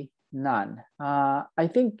historically none. I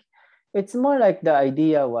think it's more like the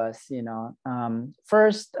idea was,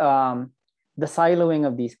 first, the siloing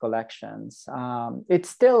of these collections. It's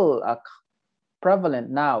still prevalent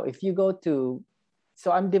now. If you go to,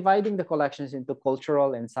 so I'm dividing the collections into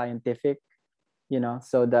cultural and scientific,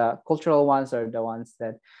 so the cultural ones are the ones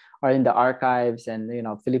that are in the archives and,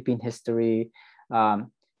 Philippine history,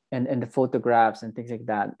 and the photographs and things like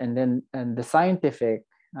that. And the scientific,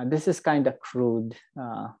 this is kind of crude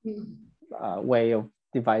way of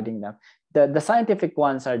dividing them. The scientific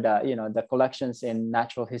ones are the collections in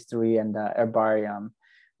natural history and the herbarium,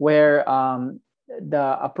 where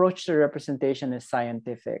the approach to representation is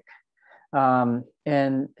scientific.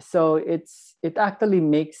 And so it actually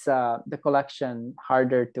makes the collection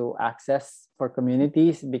harder to access for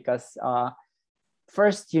communities because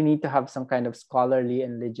first you need to have some kind of scholarly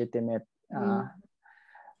and legitimate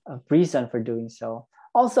reason for doing so.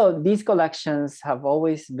 Also, these collections have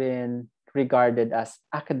always been regarded as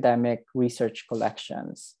academic research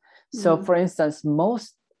collections. So for instance,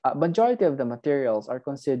 majority of the materials are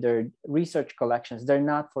considered research collections. They're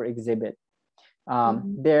not for exhibit.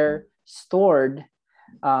 They're stored.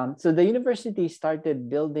 So the university started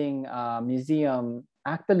building a museum.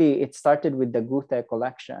 Actually, it started with the Goethe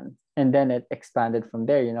collection, and then it expanded from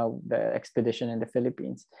there, you know, the expedition in the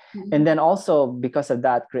Philippines. And then also because of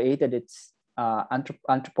that, created its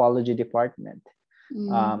anthropology department.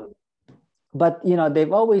 But, you know,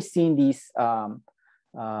 they've always seen these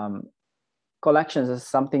collections as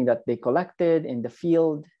something that they collected in the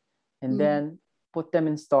field and then put them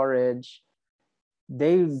in storage.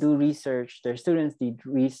 They do research, the students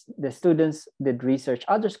did research,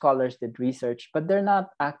 other scholars did research, but they're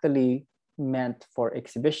not actually meant for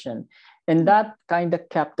exhibition. And that kind of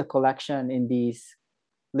kept the collection in these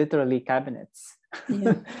literally cabinets,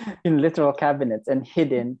 in literal cabinets and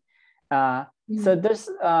hidden. So there's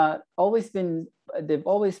they've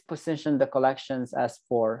always positioned the collections as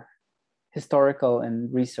for historical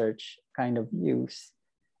and research kind of use.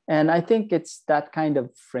 And I think it's that kind of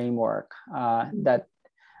framework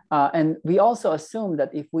and we also assume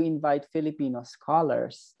that if we invite Filipino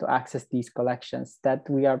scholars to access these collections, that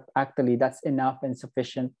that's enough and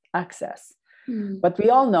sufficient access. But we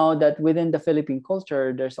all know that within the Philippine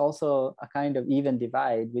culture, there's also a kind of even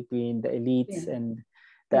divide between the elites and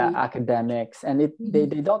the academics, and they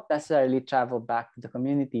don't necessarily travel back to the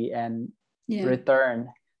community and return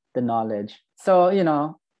the knowledge. So, you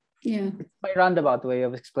know, it's my roundabout way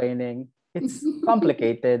of explaining. It's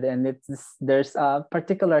complicated and there's a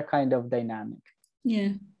particular kind of dynamic.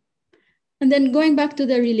 Yeah. And then going back to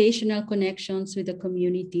the relational connections with the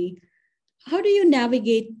community, how do you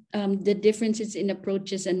navigate the differences in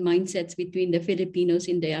approaches and mindsets between the Filipinos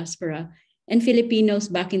in diaspora and Filipinos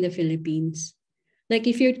back in the Philippines? Like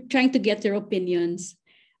if you're trying to get their opinions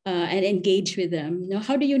and engage with them, you know,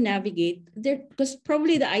 how do you navigate there? Because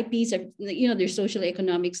probably the IPs are, you know, their social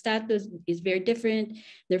economic status is very different,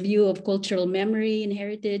 their view of cultural memory and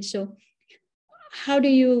heritage. So how do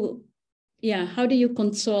you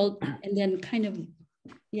consult and then kind of,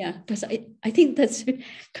 because I think that's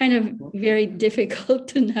kind of very difficult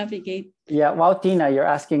to navigate. Yeah, wow, Tina, you're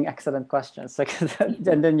asking excellent questions.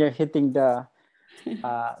 And then you're hitting the,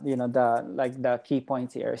 the key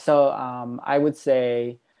points here. So I would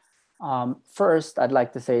say, first, I'd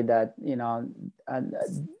like to say that, you know,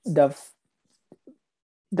 the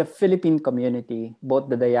Philippine community, both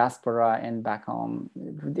the diaspora and back home,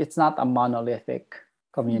 it's not a monolithic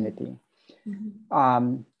community.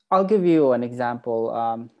 I'll give you an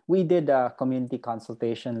example. We did a community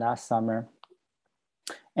consultation last summer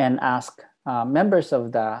and asked members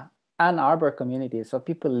of the Ann Arbor community, so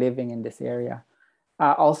people living in this area,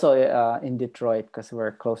 also in Detroit, because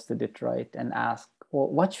we're close to Detroit, and asked, well,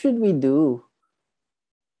 what should we do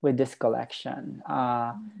with this collection?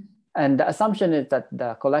 And the assumption is that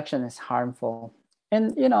the collection is harmful.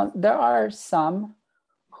 And, you know, there are some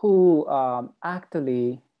who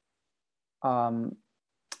actually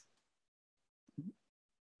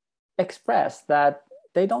express that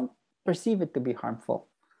they don't perceive it to be harmful.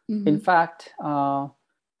 In fact,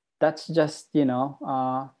 that's just, you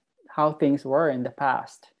know, how things were in the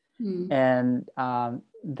past. And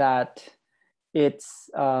that it's,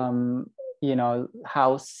 you know,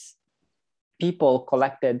 how people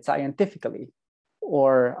collected scientifically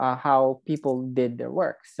or how people did their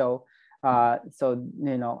work. So,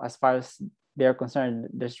 you know, as far as they're concerned,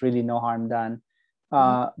 there's really no harm done.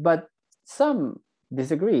 But some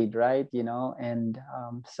disagreed, right? You know, and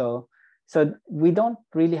so we don't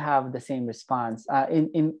really have the same response.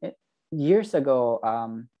 In years ago,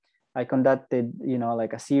 I conducted, you know,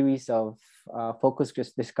 like a series of focus group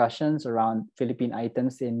discussions around Philippine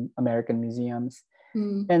items in American museums.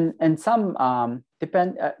 And some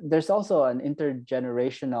depend, there's also an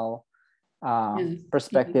intergenerational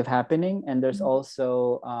perspective happening. And there's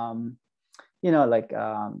also, you know, like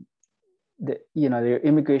their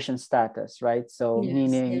immigration status, right? So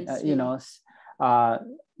meaning, you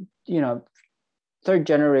know, third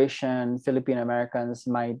generation Filipino Americans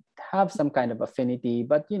might have some kind of affinity,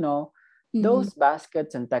 but, you know, those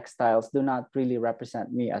baskets and textiles do not really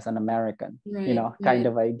represent me as an American, you know, kind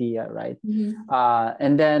of idea, right?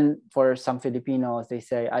 And then for some Filipinos, they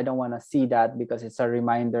say, I don't want to see that because it's a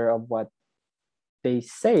reminder of what they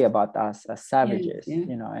say about us as savages,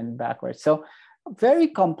 you know, and backwards. So very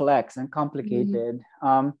complex and complicated.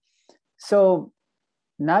 So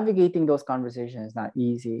navigating those conversations is not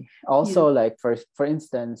easy. Also, like for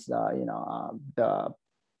instance, you know, the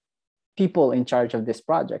people in charge of this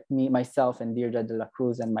project, myself and Deirdre de la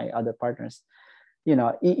Cruz and my other partners, you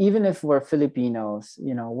know, even if we're Filipinos,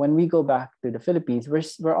 you know, when we go back to the Philippines,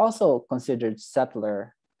 we're also considered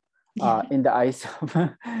settler in the eyes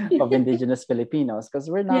of Indigenous Filipinos, because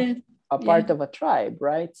we're not a part of a tribe,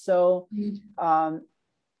 right? So,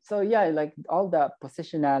 so yeah, like all the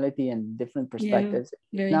positionality and different perspectives,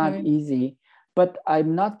 not hard. Easy. But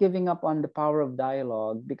I'm not giving up on the power of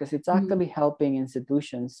dialogue, because it's actually helping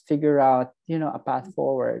institutions figure out, you know, a path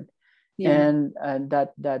forward, and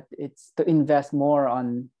that it's to invest more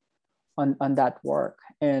on that work.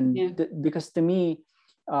 And because to me,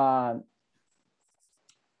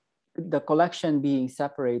 the collection being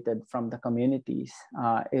separated from the communities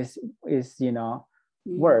is you know,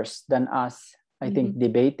 worse than us, I think,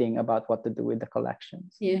 debating about what to do with the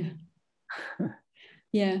collections.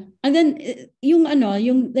 And then yung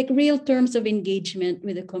like real terms of engagement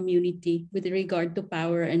with the community with regard to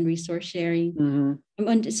power and resource sharing.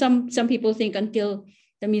 Some people think until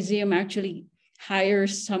the museum actually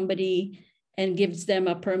hires somebody and gives them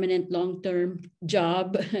a permanent long-term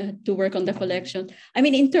job to work on the collection. I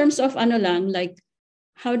mean, in terms of like,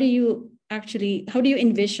 how do you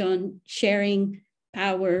envision sharing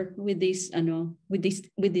power with these with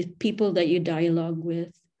these people that you dialogue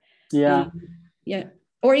with?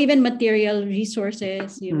 Or even material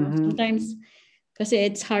resources, you know, sometimes, because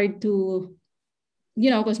it's hard to,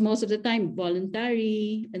 you know, because most of the time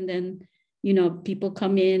voluntary, and then, you know, people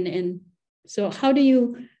come in, and so how do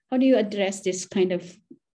you address this kind of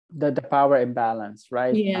the power imbalance,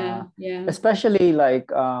 right? Especially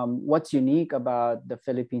like what's unique about the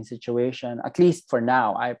Philippine situation, at least for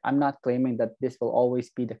now, I'm not claiming that this will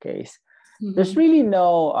always be the case. There's really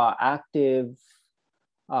no active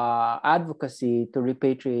advocacy to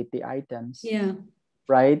repatriate the items.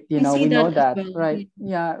 Right. You know, we know that, right?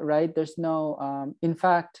 Right. There's no, in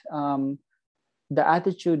fact, the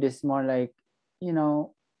attitude is more like, you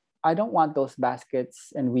know, I don't want those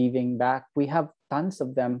baskets and weaving back. We have tons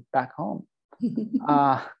of them back home.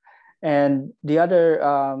 And the other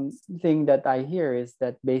thing that I hear is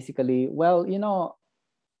that basically, well, you know,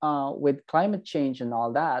 with climate change and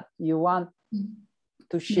all that, you want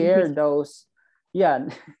to share those,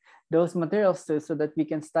 those materials too, so that we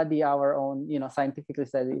can study our own, you know, scientifically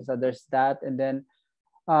study. So there's that. And then,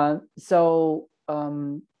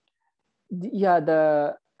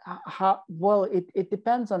 it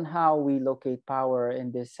depends on how we locate power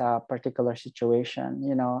in this particular situation.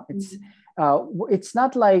 You know, it's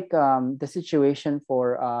not like the situation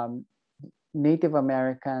for Native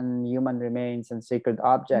American human remains and sacred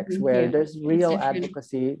objects, where there's real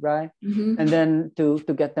advocacy, right? And then to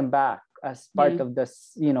get them back as part of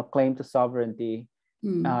this, you know, claim to sovereignty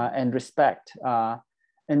and respect,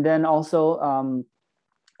 and then also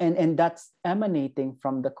and that's emanating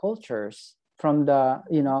from the cultures, from the,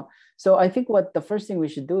 you know. So I think what the first thing we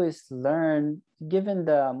should do is learn, given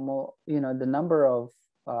the the number of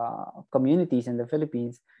communities in the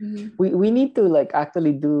Philippines, we need to like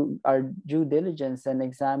actually do our due diligence and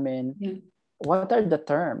examine what are the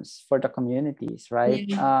terms for the communities, right?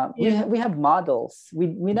 We have models.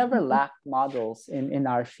 We never lack models in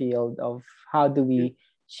our field of how do we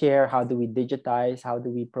share, how do we digitize, how do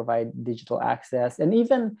we provide digital access, and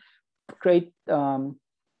even create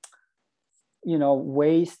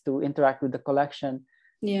ways to interact with the collection.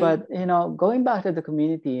 But going back to the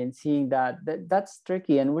community and seeing that's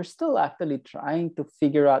tricky, and we're still actually trying to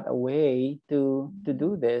figure out a way to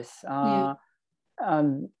do this.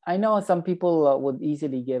 I know some people would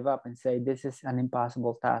easily give up and say this is an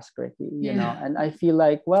impossible task, Ricky. And I feel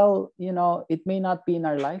like, well, it may not be in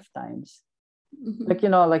our lifetimes.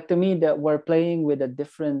 Like to me, that we're playing with a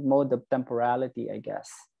different mode of temporality, I guess.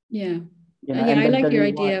 I like your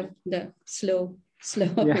idea of the slow.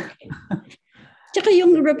 Tsaka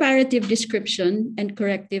yung reparative description and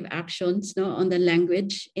corrective actions on the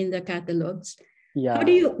language in the catalogs. How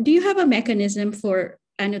do you have a mechanism for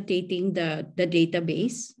annotating the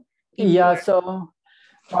database?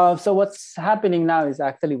 So what's happening now is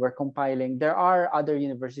actually we're compiling. There are other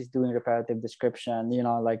universities doing reparative description,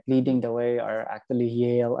 like leading the way are actually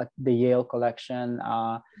the Yale collection,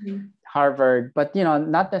 Harvard, but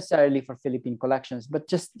not necessarily for Philippine collections, but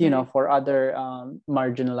just for other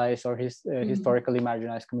marginalized or historically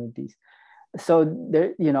marginalized communities. So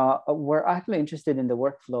there, we're actually interested in the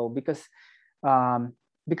workflow because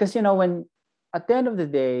when at the end of the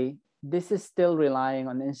day, this is still relying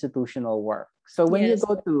on institutional work. So when Yes.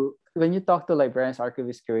 when you talk to librarians,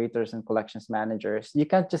 archivists, curators, and collections managers, you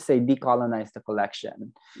can't just say decolonize the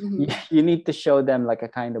collection. You need to show them like a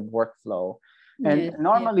kind of workflow. And Yes,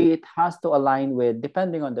 normally it has to align with,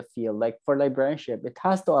 depending on the field, like for librarianship, it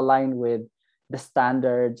has to align with the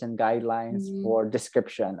standards and guidelines for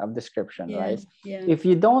description, right? Yeah. If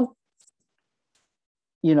you don't,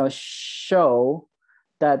 show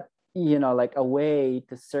that, like a way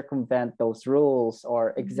to circumvent those rules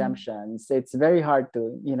or exemptions, it's very hard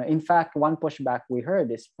to, in fact, one pushback we heard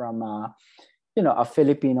is from, a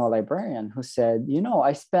Filipino librarian who said,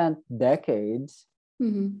 I spent decades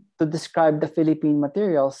to describe the Philippine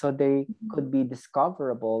material so they could be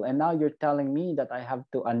discoverable. And now you're telling me that I have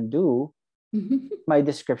to undo my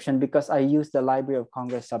description because I used the Library of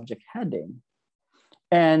Congress subject heading.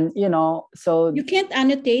 And, so... You can't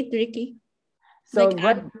annotate, Ricky. So,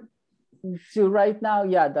 like right now,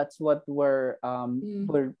 yeah, that's what we're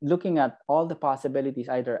looking at, all the possibilities,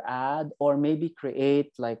 either add or maybe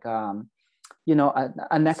create like, an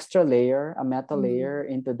extra layer, a meta layer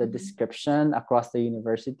into the description across the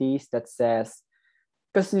universities that says,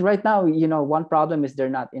 because right now, one problem is they're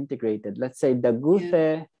not integrated. Let's say the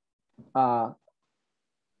Guthe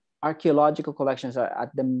archaeological collections are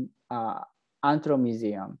at the Anthro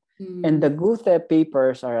Museum, and the Guthe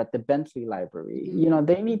papers are at the Bentley Library.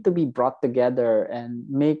 They need to be brought together and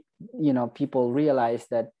make, people realize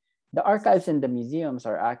that the archives and the museums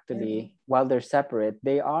are actually, while they're separate,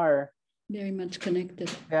 they are very much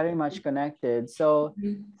connected. So,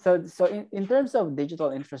 in terms of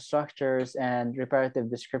digital infrastructures and reparative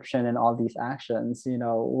description and all these actions,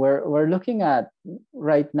 we're looking at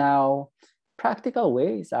right now practical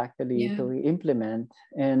ways actually to implement,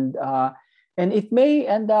 and it may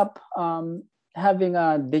end up having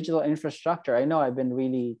a digital infrastructure. I know I've been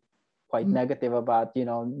really quite negative about,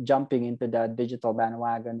 jumping into the digital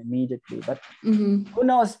bandwagon immediately, but who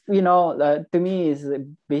knows, to me is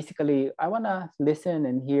basically, I want to listen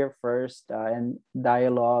and hear first, and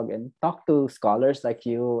dialogue and talk to scholars like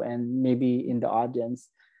you and maybe in the audience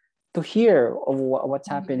to hear of what's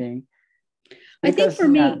happening. Because, I think for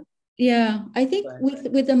me, I think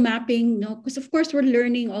with the mapping, because of course we're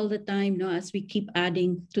learning all the time, as we keep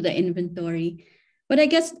adding to the inventory. But I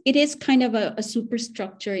guess it is kind of a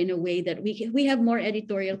superstructure in a way that we have more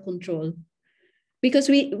editorial control, because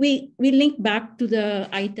we link back to the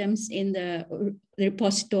items in the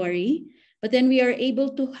repository, but then we are able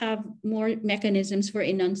to have more mechanisms for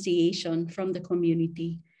enunciation from the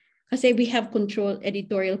community. Because we have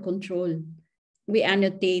editorial control. We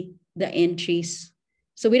annotate the entries.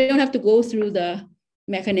 So we don't have to go through the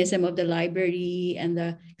mechanism of the library and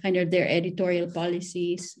the kind of their editorial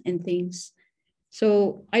policies and things.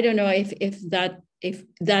 So I don't know if that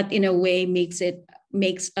in a way makes a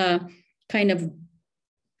kind of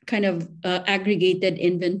aggregated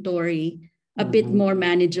inventory a bit more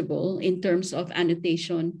manageable in terms of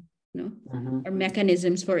annotation, or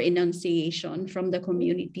mechanisms for enunciation from the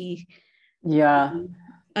community.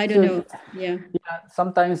 I don't know. Yeah.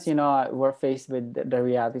 Sometimes, we're faced with the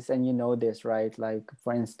realities, and this, right? Like,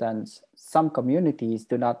 for instance, some communities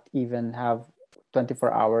do not even have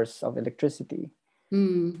 24 hours of electricity.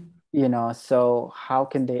 So how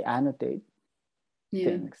can they annotate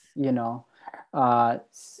things?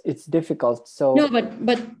 It's difficult. So no, but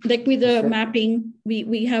like with the mapping,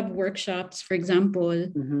 we have workshops, for example,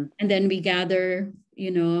 and then we gather,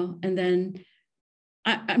 and then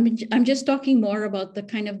I'm just talking more about the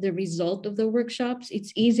kind of the result of the workshops.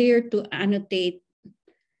 It's easier to annotate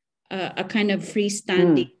a kind of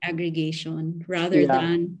freestanding aggregation rather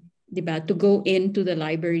than to go into the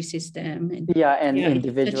library system and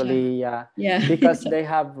individually, because they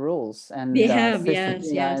have rules and they have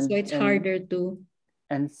so it's harder to,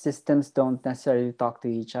 and systems don't necessarily talk to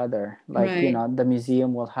each other. Like the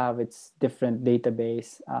museum will have its different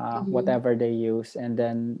database, whatever they use, and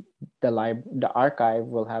then the archive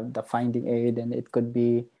will have the finding aid, and it could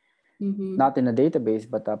be not in a database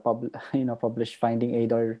but a published finding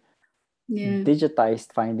aid or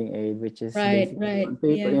digitized finding aid, which is basically on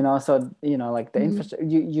paper. So like the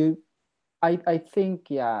infrastructure, I think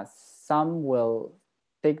some will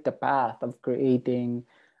take the path of creating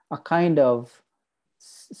a kind of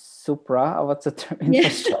what's the term,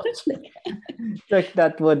 infrastructure like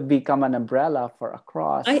that would become an umbrella for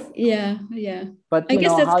across. But I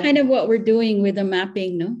guess that's kind of what we're doing with the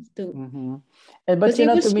mapping, but it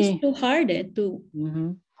was to me, too hard to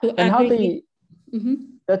and how do you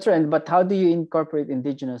that's right, but how do you incorporate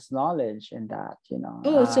indigenous knowledge in that?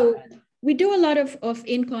 So we do a lot of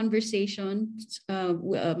in conversations.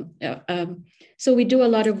 So we do a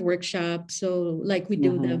lot of workshops. So like we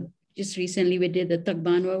do just recently we did the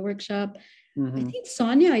Tagbanwa workshop. I think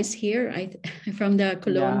Sonia is here from the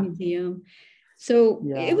Cologne Museum. So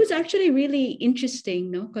it was actually really interesting,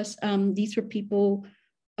 no? Because these were people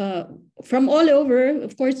from all over,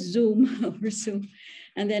 of course, Zoom, over Zoom.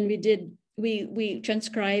 And then we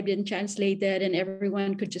transcribed and translated, and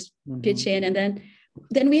everyone could just pitch in. And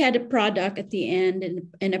then we had a product at the end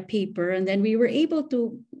and a paper, and then we were able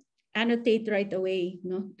to annotate right away,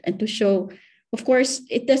 no? And to show, of course,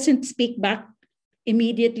 it doesn't speak back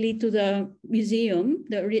immediately to the museum,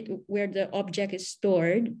 where the object is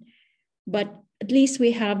stored, but at least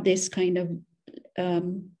we have this kind of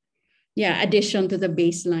addition to the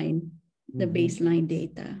baseline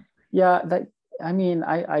data. Yeah, I mean,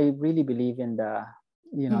 I really believe in the,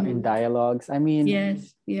 in dialogues. I mean,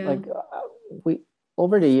 yes, like we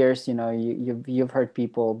over the years, you've heard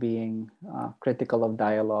people being critical of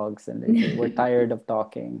dialogues, and they say we're tired of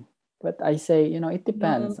talking. But I say, it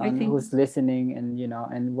depends on who's listening, and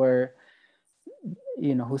and where,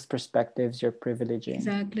 whose perspectives you're privileging.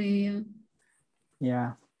 Exactly. Yeah.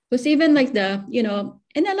 Yeah. Because even like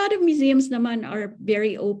and a lot of museums naman are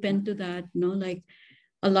very open to that, like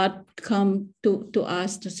a lot come to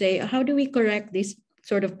us to say, how do we correct these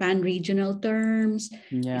sort of pan-regional terms?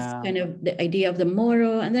 Yeah. It's kind of the idea of the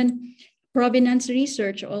Moro, and then provenance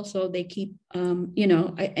research also, they keep, and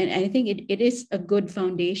I think it is a good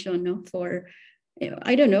foundation, no, for,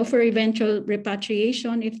 I don't know, for eventual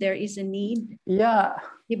repatriation if there is a need. Yeah.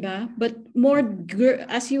 Diba? But more,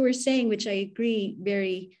 as you were saying, which I agree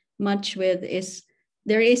very much with, is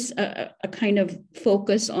there is a kind of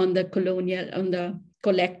focus on the colonial, on the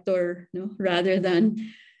collector, no, rather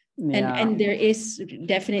than, and there is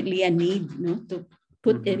definitely a need, no, to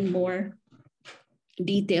put in more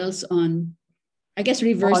details on, I guess,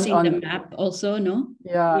 reversing the map also, no?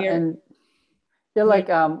 Yeah, and like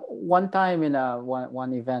one time in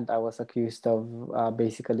one event, I was accused of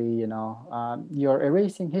basically, you're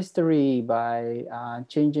erasing history by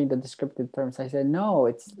changing the descriptive terms. I said,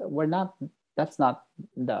 no, that's not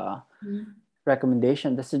the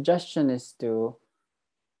recommendation. The suggestion is to,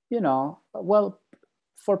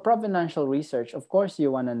 for provenential research, of course,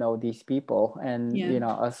 you want to know these people, and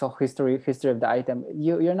so history of the item.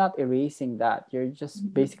 You're not erasing that. You're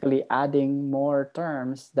just basically adding more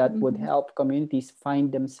terms that would help communities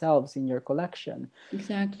find themselves in your collection.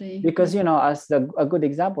 Exactly. Because as a good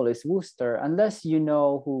example is Wooster. Unless you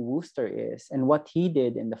know who Wooster is and what he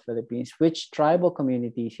did in the Philippines, which tribal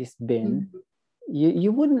communities he's been,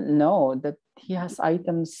 you wouldn't know that he has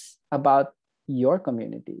items about your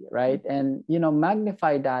community, right? And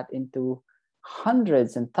magnify that into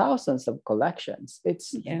hundreds and thousands of collections.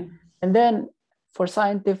 And then for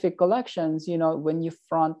scientific collections, when you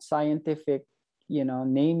front scientific,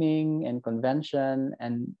 naming and convention,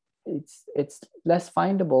 and it's less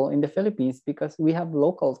findable in the Philippines because we have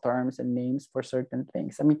local terms and names for certain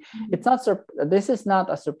things. I mean, this is not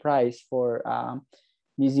a surprise for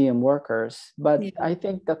museum workers, but I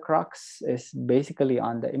think the crux is basically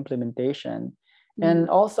on the implementation. And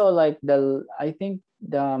also like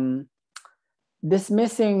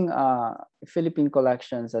dismissing Philippine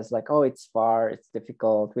collections as like, oh, it's far, it's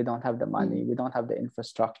difficult, we don't have the money, we don't have the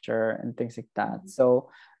infrastructure and things like that.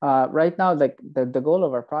 So right now, like the goal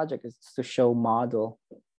of our project is to show model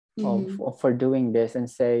for doing this, and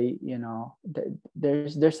say,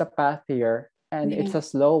 there's a path here, and it's a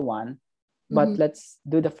slow one, but let's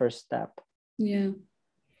do the first step. Yeah.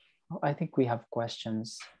 I think we have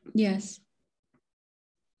questions. Yes.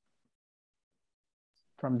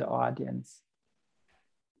 From the audience.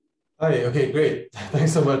 Hi, okay, great.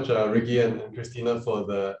 Thanks so much, Ricky and Cristina, for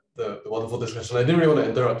the wonderful discussion. I didn't really want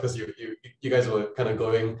to interrupt because you guys were kind of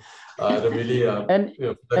going at a really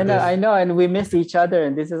and I know, and we miss each other,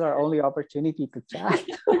 and this is our only opportunity to chat.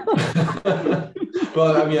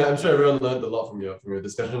 Well, I mean, I'm sure everyone learned a lot from your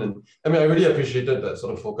discussion, and I mean, I really appreciated that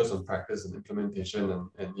sort of focus on practice and implementation,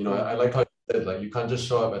 and I like how you said, like, you can't just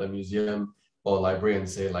show up at a museum or library and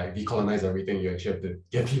say like decolonize everything. You actually have to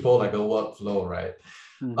give people like a workflow, right?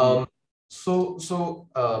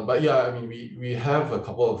 But yeah, I mean, we have a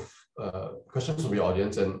couple of questions from the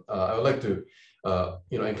audience, and I would like to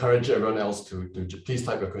encourage everyone else to please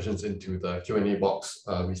type your questions into the Q&A box.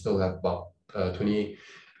 We still have about 20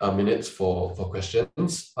 minutes for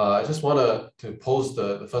questions. I just want to pose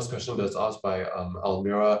the first question that's asked by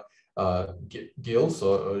Almira Gilles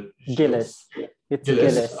or Gilles. It's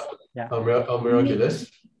Gilles. Yeah. Almira Gilles.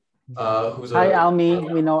 Who's Hi, Almi.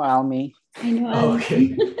 We know Almi. I know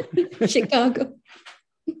Almi. Okay. Chicago.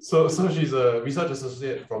 So she's a research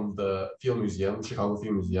associate from the Field Museum, Chicago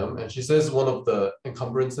Field Museum, and she says one of the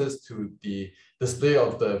encumbrances to the display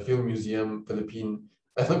of the Field Museum Philippine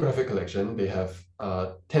ethnographic collection, they have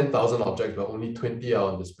 10,000 objects, but only 20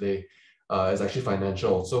 are on display. Is actually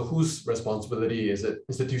financial. So whose responsibility is it?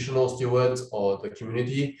 Institutional stewards or the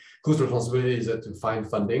community? Whose responsibility is it to find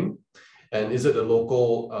funding? And is it the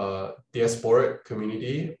local diasporic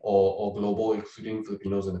community or global, including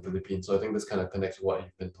Filipinos in the Philippines? So I think this kind of connects to what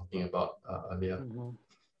you've been talking about earlier. Mm-hmm.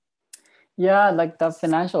 Yeah, like the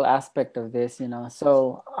financial aspect of this,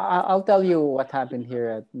 So I'll tell you what happened here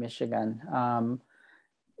at Michigan.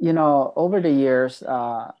 Over the years,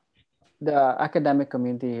 the academic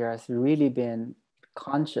community here has really been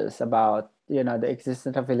conscious about the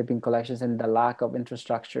existence of Philippine collections and the lack of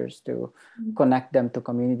infrastructures to connect them to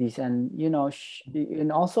communities, and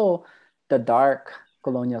and also the dark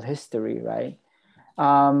colonial history, right?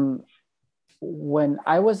 When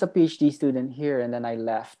I was a PhD student here, and then I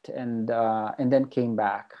left, and then came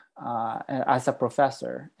back as a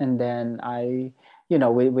professor, and then I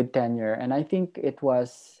with tenure, and I think it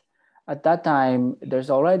was at that time there's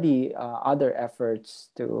already other efforts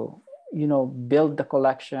to build the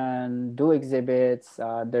collection, do exhibits.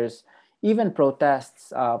 There's even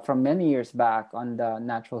protests from many years back on the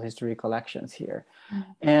natural history collections here.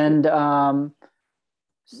 And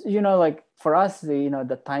like for us,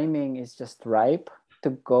 the timing is just ripe to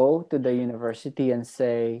go to the university and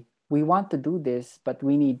say, we want to do this, but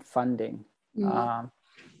we need funding.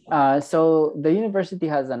 So the university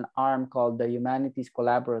has an arm called the Humanities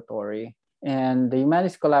Collaboratory, and the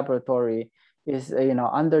Humanities Collaboratory is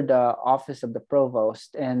under the office of the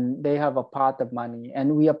provost, and they have a pot of money,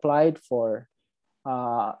 and we applied for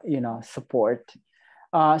support.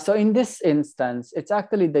 So in this instance, it's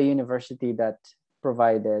actually the university that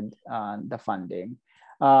provided the funding.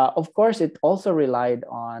 Of course, it also relied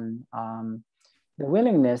on the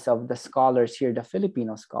willingness of the scholars here, the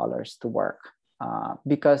Filipino scholars, to work.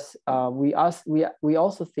 Because we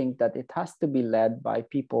also think that it has to be led by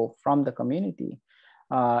people from the community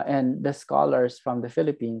and the scholars from the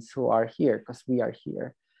Philippines who are here, because we are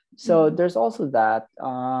here. So there's also that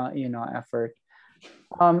effort.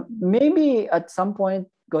 Maybe at some point,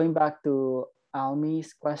 going back to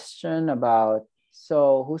Almi's question about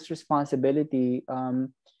whose responsibility,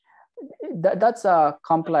 that's a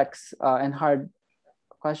complex and hard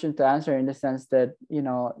question to answer, in the sense that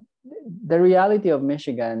the reality of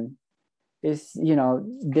Michigan is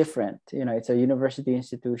different. It's a university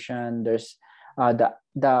institution. There's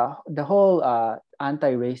the whole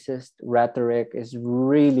anti-racist rhetoric is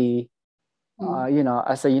really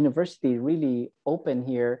as a university really open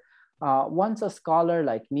here. Once a scholar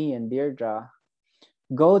like me and Deirdre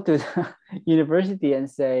go to the university and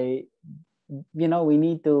say, we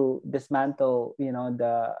need to dismantle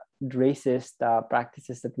the racist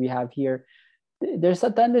practices that we have here, there's a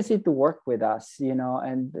tendency to work with us,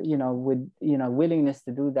 and with willingness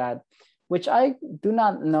to do that, which I do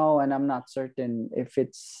not know, and I'm not certain if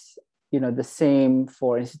it's the same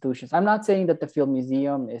for institutions. I'm not saying that the Film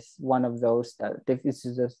Museum is one of those that this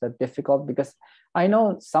is just that difficult, because I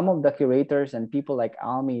know some of the curators and people like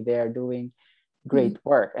Almi, they are doing great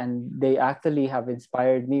work, and they actually have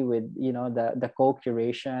inspired me with the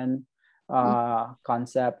co-curation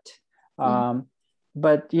concept.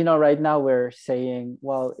 But right now we're saying,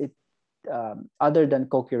 well, it other than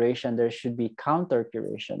co-curation, there should be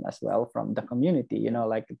counter-curation as well from the community,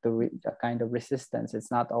 like the kind of resistance.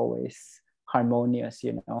 It's not always harmonious,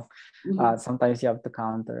 sometimes you have to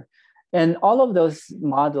counter. And all of those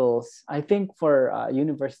models, I think for a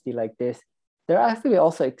university like this, they're actually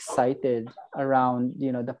also excited around,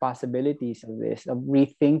 the possibilities of this, of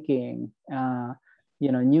rethinking,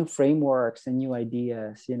 new frameworks and new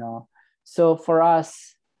ideas, So for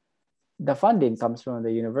us, the funding comes from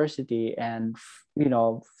the university, and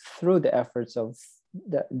through the efforts of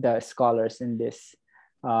the scholars in this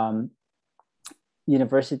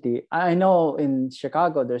university. I know in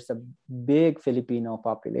Chicago there's a big Filipino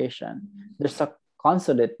population. There's a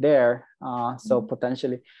consulate there, so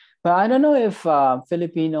potentially, but I don't know if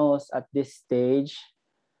Filipinos at this stage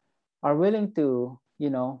are willing to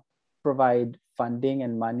provide funding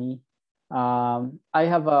and money.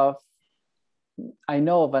 I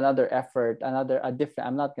know of another effort, a different,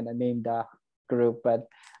 I'm not going to name the group, but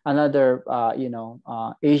another,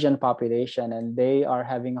 Asian population, and they are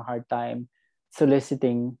having a hard time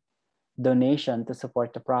soliciting donation to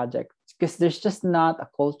support the project, because there's just not a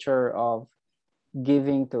culture of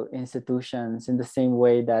giving to institutions in the same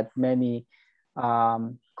way that many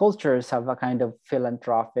cultures have a kind of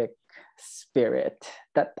philanthropic spirit,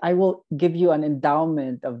 that I will give you an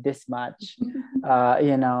endowment of this much,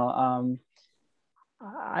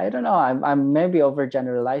 I don't know, I'm maybe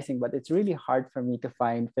overgeneralizing, but it's really hard for me to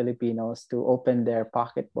find Filipinos to open their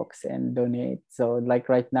pocketbooks and donate. So like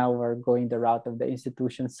right now, we're going the route of the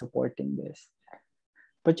institutions supporting this.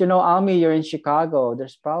 But you know, Almi, you're in Chicago.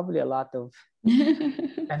 There's probably a lot of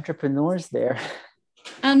entrepreneurs there.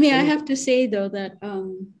 Almi, I have to say though that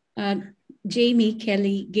Jamie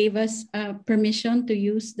Kelly gave us permission to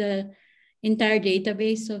use the entire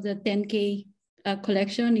database of the 10K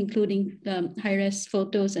collection, including high-res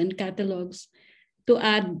photos and catalogs, to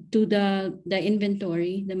add to the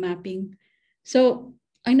inventory, the mapping. So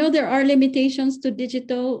I know there are limitations to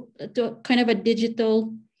digital, to kind of a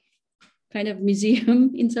digital kind of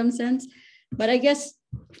museum in some sense, but I guess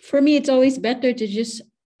for me, it's always better to just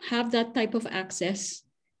have that type of access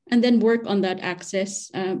and then work on that access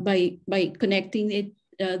by connecting it,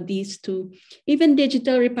 these two. Even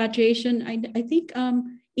digital repatriation, I think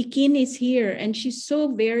Ikin is here, and she's so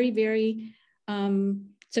very, very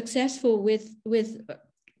successful with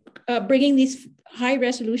bringing these high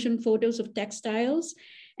resolution photos of textiles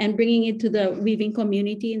and bringing it to the weaving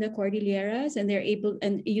community in the Cordilleras, and they're able,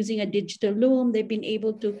 and using a digital loom, they've been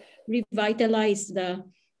able to revitalize the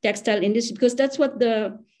textile industry, because that's what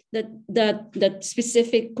the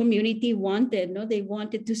specific community wanted. No, they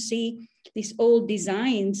wanted to see these old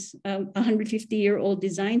designs, 150-year-old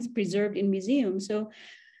designs preserved in museums.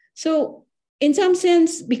 So in some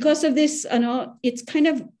sense, because of this, it's kind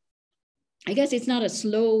of, I guess it's not a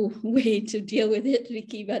slow way to deal with it,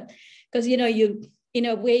 Ricky, but because you in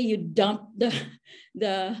a way you dump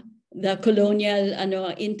the colonial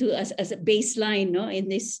into as a baseline, no, in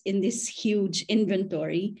this huge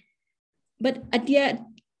inventory. But at the end,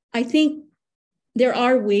 I think there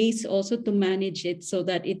are ways also to manage it so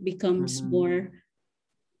that it becomes more,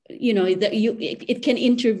 that it can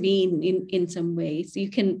intervene in some ways. You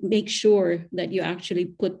can make sure that you actually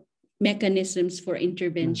put mechanisms for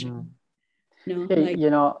intervention.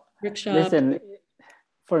 Workshops. Listen,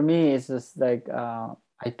 for me, it's just like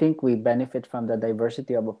I think we benefit from the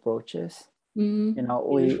diversity of approaches.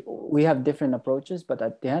 We have different approaches, but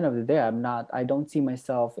at the end of the day, I don't see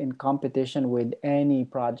myself in competition with any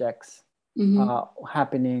projects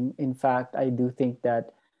happening. In fact, I do think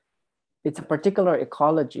that it's a particular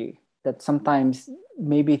ecology that sometimes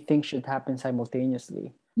maybe things should happen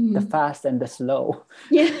simultaneously, the fast and the slow.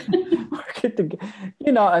 Yeah.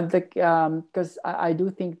 And like, because I do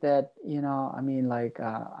think that,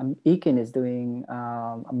 Ekin is doing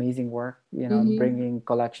amazing work, bringing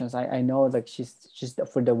collections. I know like she's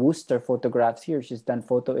for the Worcester photographs here, she's done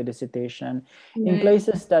photo elicitation in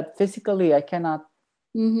places that physically I cannot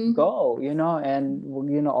go,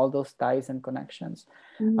 and all those ties and connections.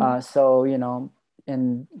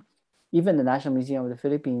 And even the National Museum of the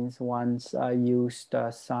Philippines once used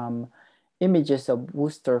some images of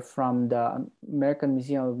Worcester from the American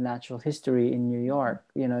Museum of Natural History in New York,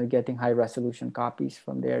 getting high resolution copies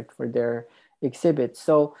from there for their exhibits.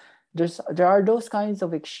 So there are those kinds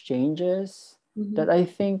of exchanges that I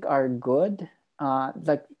think are good,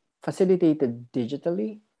 like facilitated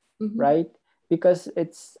digitally, right? Because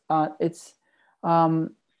it's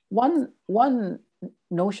one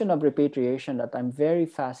notion of repatriation that I'm very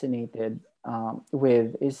fascinated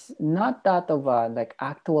with is not that of like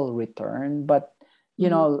actual return, but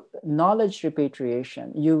knowledge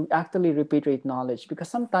repatriation. You actually repatriate knowledge, because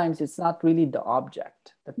sometimes it's not really the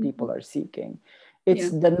object that people are seeking.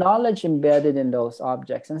 It's the knowledge embedded in those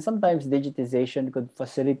objects, and sometimes digitization could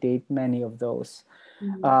facilitate many of those.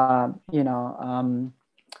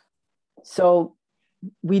 So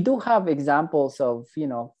we do have examples of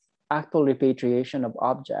actual repatriation of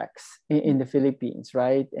objects in the Philippines,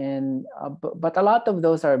 right? And but a lot of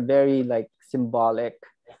those are very like symbolic,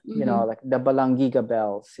 like the Balangiga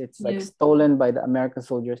bells. It's like stolen by the American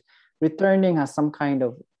soldiers. Returning has some kind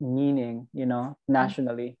of meaning,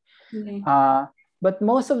 nationally. But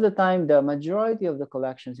most of the time, the majority of the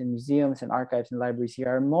collections in museums and archives and libraries here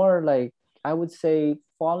are more like, I would say,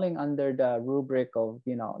 falling under the rubric of,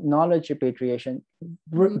 knowledge repatriation.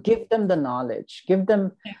 Give them the knowledge, give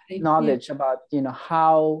them knowledge about,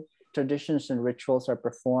 how traditions and rituals are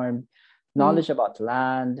performed, knowledge about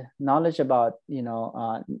land, knowledge about,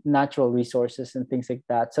 natural resources and things like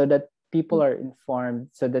that, so that people are informed,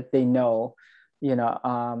 so that they know,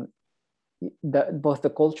 both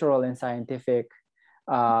the cultural and scientific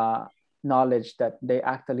knowledge that they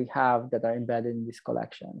actually have that are embedded in these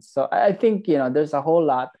collections. So I think, there's a whole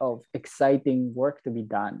lot of exciting work to be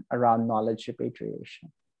done around knowledge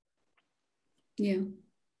repatriation. Yeah.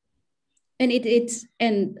 And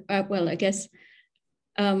I guess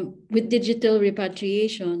with digital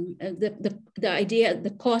repatriation, the idea,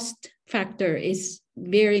 the cost factor is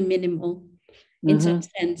very minimal. in some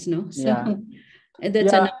sense, no? So Yeah. and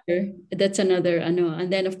that's another,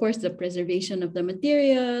 and then of course the preservation of the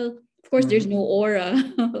material. Of course, there's no aura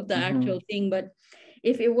of the actual thing, but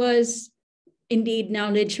if it was indeed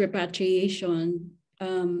knowledge repatriation,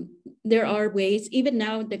 there are ways, even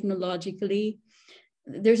now technologically,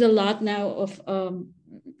 there's a lot now of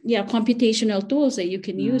computational tools that you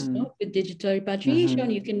can use, no? With digital repatriation.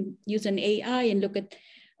 You can use an AI and look at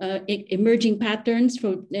emerging patterns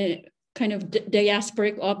for kind of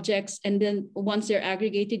diasporic objects, and then once they're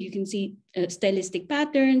aggregated, you can see stylistic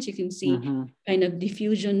patterns. You can see kind of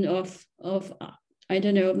diffusion of I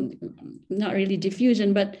don't know, not really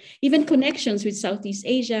diffusion, but even connections with Southeast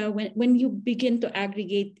Asia when you begin to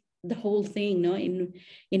aggregate the whole thing, no,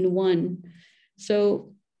 in one.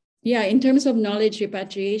 So yeah, in terms of knowledge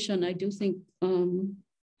repatriation, I do think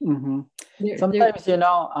sometimes,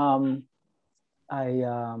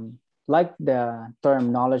 I like the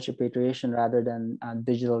term knowledge repatriation rather than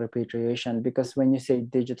digital repatriation, because when you say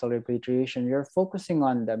digital repatriation, you're focusing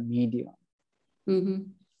on the medium,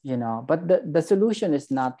 but the solution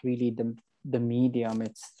is not really the medium.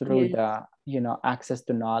 It's through the access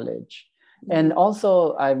to knowledge. And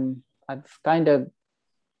also I've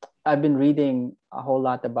been reading a whole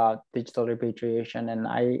lot about digital repatriation, and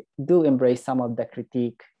I do embrace some of the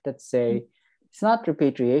critique that say it's not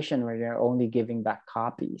repatriation where you're only giving back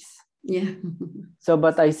copies. Yeah. So,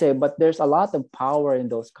 but there's a lot of power in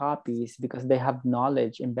those copies because they have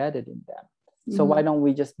knowledge embedded in them. So why don't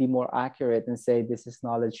we just be more accurate and say this is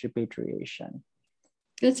knowledge repatriation?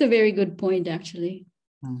 That's a very good point, actually.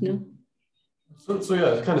 No. So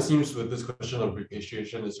yeah, it kind of seems with this question of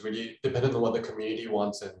repatriation is really dependent on what the community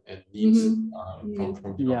wants and needs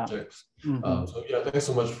from the objects. So yeah, thanks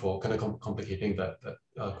so much for kind of complicating that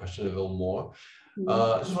question a little more.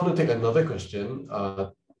 I just want to take another question.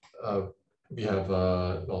 We have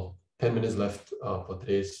 10 minutes left for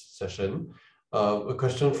today's session. A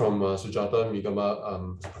question from Sujata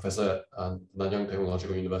Migama, professor at Nanyang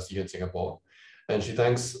Technological University in Singapore, and she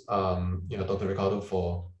thanks Dr. Ricardo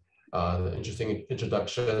for the interesting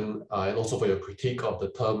introduction and also for your critique of the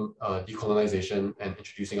term decolonization and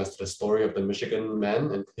introducing us to the story of the Michigan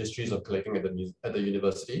man and histories of collecting at the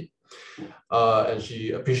university. And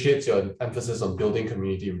she appreciates your emphasis on building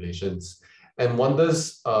community relations and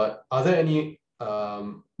wonders, are there any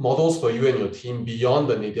models for you and your team beyond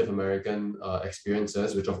the Native American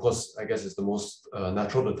experiences, which of course, I guess is the most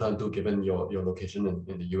natural to turn to given your location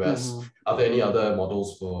in the US. Are there any other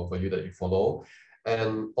models for you that you follow?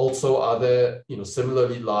 And also, are there other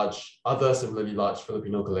similarly large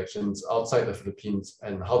Filipino collections outside the Philippines,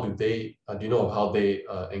 and how do they do you know how they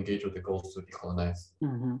engage with the goals to decolonize?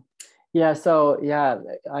 Yeah, so yeah,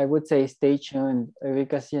 I would say stay tuned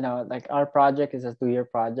because like our project is a 2-year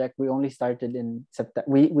project. We only started in September.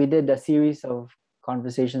 We did a series of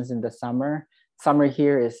conversations in the summer. Summer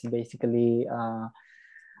here is basically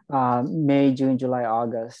May, June, July,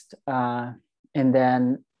 August, and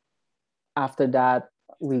then after that,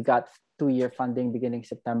 we got 2-year funding beginning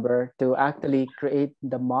September to actually create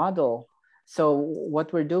the model. So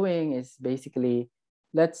what we're doing is basically,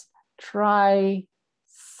 let's try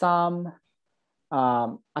some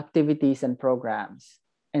activities and programs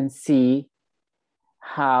and see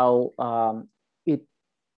how it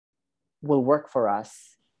will work for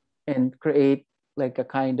us and create like a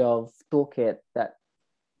kind of toolkit that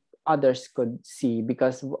others could see,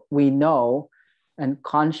 because we know and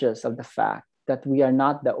conscious of the fact that we are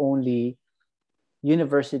not the only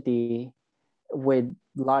university with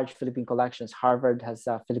large Philippine collections. Harvard has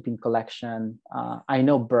a Philippine collection. I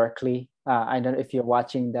know Berkeley. I don't know if you're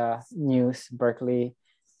watching the news, Berkeley.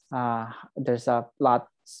 There's a lot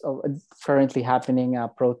of currently happening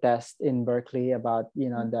protest in Berkeley about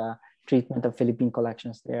the treatment of Philippine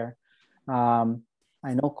collections there.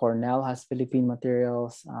 I know Cornell has Philippine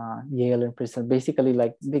materials, Yale and Princeton, basically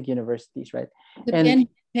like big universities, right? The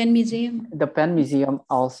Penn Museum. The Penn Museum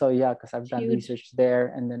also, yeah, because I've done research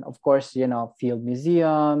there. And then of course, Field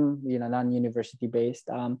Museum, non-university based.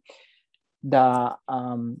 The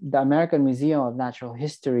American Museum of Natural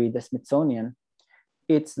History, the Smithsonian,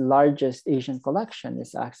 its largest Asian collection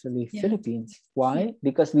is actually Philippines. Why?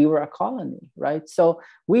 Because we were a colony, right? So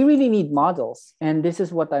we really need models. And this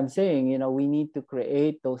is what I'm saying, we need to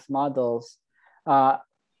create those models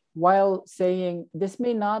while saying this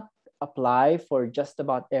may not apply for just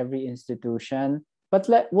about every institution, but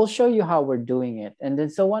we'll show you how we're doing it. And then,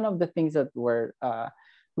 so one of the things that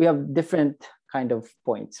we have different kind of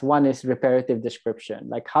points. One is reparative description,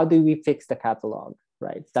 like how do we fix the catalog,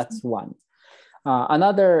 right? That's one.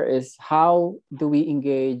 Another is how do we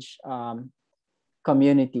engage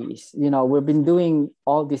communities. We've been doing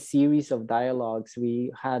all this series of dialogues.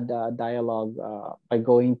 We had a dialogue by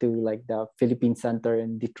going to like the Philippine Center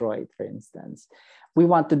in Detroit, for instance. We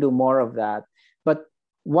want to do more of that. But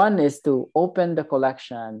one is to open the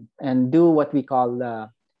collection and do what we call the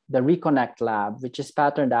Reconnect Lab, which is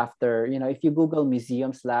patterned after, if you Google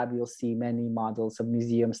Museums Lab, you'll see many models of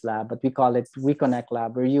Museums Lab, but we call it Reconnect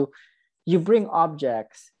Lab, where you bring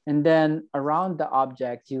objects, and then around the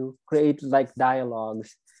object, you create like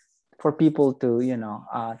dialogues for people to,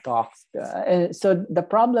 talk. And so the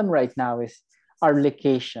problem right now is our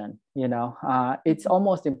location, it's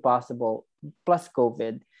almost impossible, plus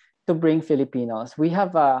COVID, to bring Filipinos.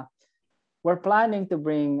 We're planning to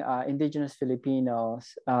bring Indigenous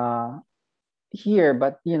Filipinos here,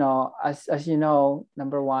 but, as you know,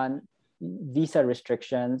 number one, visa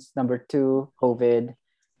restrictions, number two, COVID,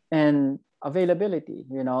 and availability,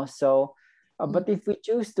 so but if we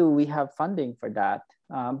choose to, we have funding for that,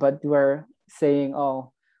 but we're saying,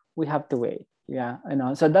 oh, we have to wait.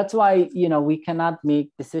 So that's why we cannot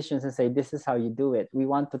make decisions and say this is how you do it. We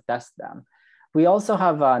want to test them. We also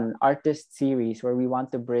have an artist series where we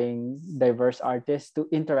want to bring diverse artists to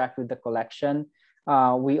interact with the collection.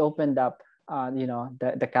 We opened up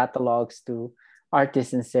the catalogs to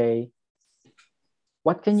artists and say,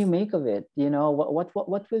 what can you make of it?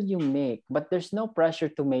 What will you make? But there's no pressure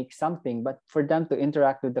to make something, but for them to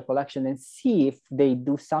interact with the collection and see if they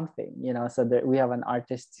do something, so that we have an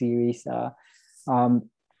artist series. And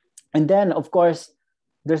then, of course,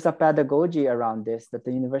 there's a pedagogy around this that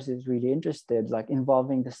the university is really interested, like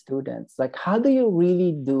involving the students. Like, how do you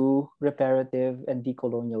really do reparative and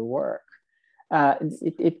decolonial work?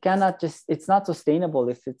 It cannot just, it's not sustainable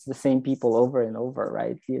if it's the same people over and over,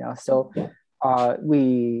 right? So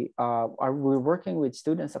we're working with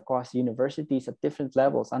students across universities at different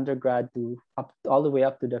levels, undergrad to all the way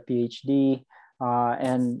up to the PhD.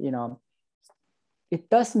 And, it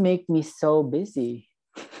does make me so busy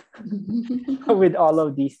with all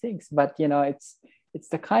of these things, but, it's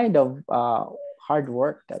the kind of hard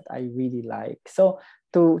work that I really like. So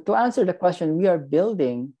to answer the question, we are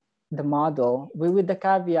building the model with the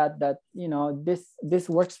caveat that, this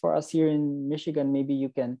works for us here in Michigan. Maybe you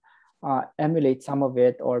can emulate some of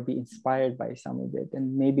it or be inspired by some of it,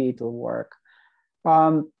 and maybe it will work.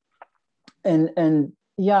 But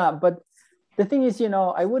the thing is,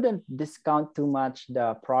 I wouldn't discount too much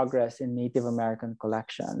the progress in Native American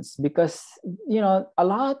collections, because, a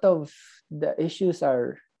lot of the issues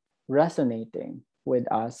are resonating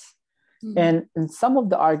with us. And some of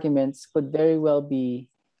the arguments could very well be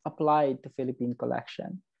applied to Philippine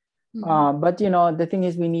collection. But the thing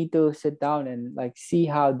is, we need to sit down and like see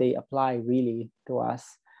how they apply really to us.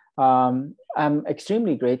 I'm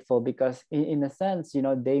extremely grateful because in a sense,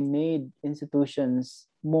 they made institutions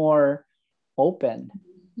more open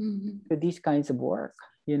to these kinds of work.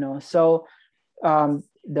 So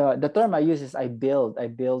the term I use is I build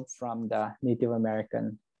from the Native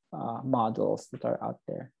American models that are out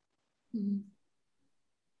there.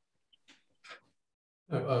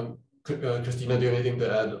 Cristina, do you have anything to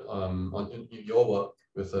add on your work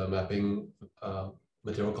with mapping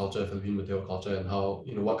material culture, Philippine material culture, and how,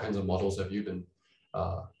 what kinds of models have you been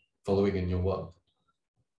following in your work?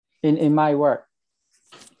 In my work?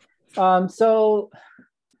 So,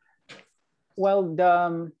 well,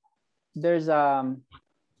 there's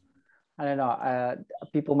I don't know,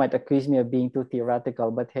 people might accuse me of being too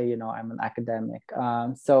theoretical, but hey, I'm an academic.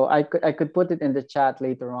 So I could put it in the chat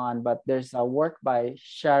later on, but there's a work by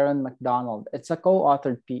Sharon McDonald. It's a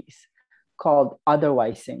co-authored piece called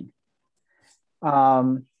Otherwising.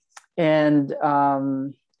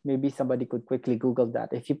 Maybe somebody could quickly Google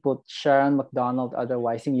that. If you put Sharon McDonald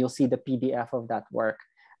Otherwising, you'll see the PDF of that work.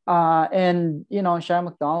 Sharon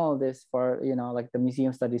McDonald is, for, like the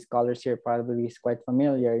museum studies scholars here probably is quite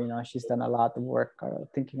familiar. She's done a lot of work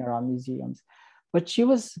thinking around museums, but she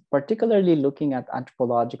was particularly looking at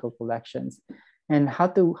anthropological collections and how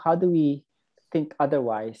do we think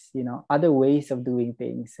otherwise, other ways of doing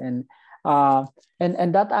things. And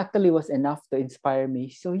that actually was enough to inspire me.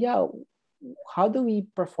 So yeah, how do we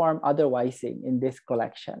perform otherwising in this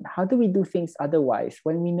collection? How do we do things otherwise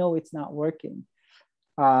when we know it's not working?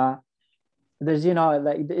 There's,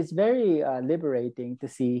 like, it's very liberating to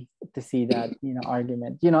see that,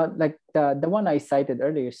 argument, like the one I cited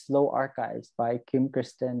earlier, Slow Archives by Kim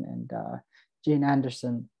Kristen and Jane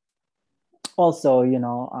Anderson. Also,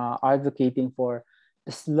 advocating for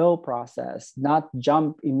the slow process, not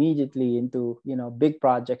jump immediately into, big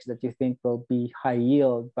projects that you think will be high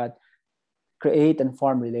yield, but create and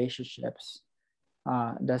form relationships.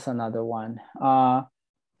 That's another one.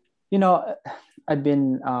 I've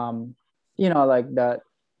been, like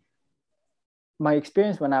my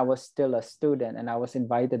experience when I was still a student and I was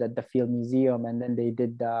invited at the Field Museum, and then they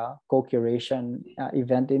did the co-curation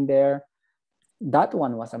event in there. That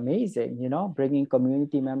one was amazing, bringing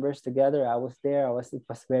community members together. I was there. It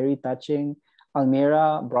was very touching.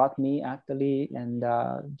 Almira brought me actually, and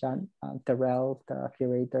John Terrell, the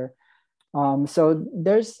curator. So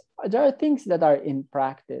there are things that are in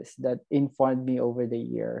practice that informed me over the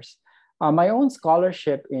years. My own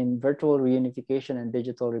scholarship in virtual reunification and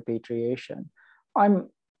digital repatriation. I'm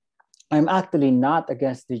actually not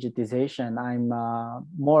against digitization. I'm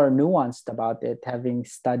more nuanced about it, having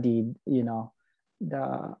studied,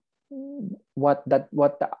 what the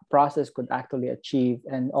process could actually achieve,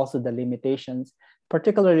 and also the limitations,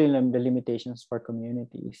 particularly the limitations for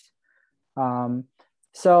communities.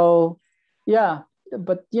 So yeah,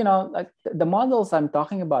 but like the models I'm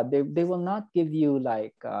talking about, they will not give you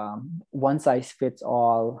like one size fits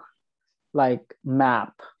all like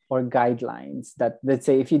map or guidelines that, let's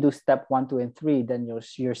say, if you do step 1, 2, and 3, then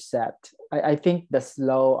you're set. I think the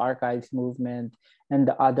slow archives movement and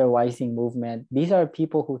the otherwising movement, these are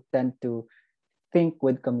people who tend to think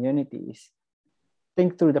with communities,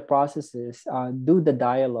 think through the processes, do the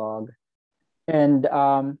dialogue, and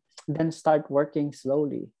then start working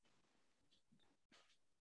slowly.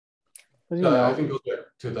 I think goes back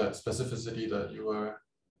to that specificity that you were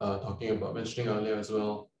mentioning earlier as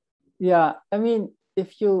well. Yeah, I mean,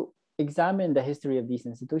 if you examine the history of these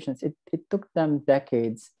institutions, it took them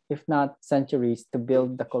decades, if not centuries, to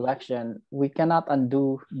build the collection. We cannot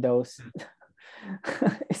undo those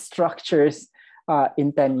structures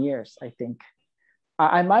in 10 years, I think.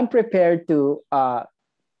 I'm unprepared to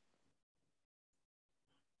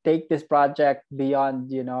take this project beyond,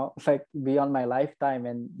 beyond my lifetime.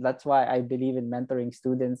 And that's why I believe in mentoring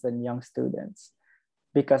students and young students,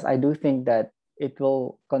 because I do think that it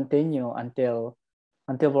will continue until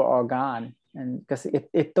we're all gone. And because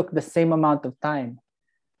it took the same amount of time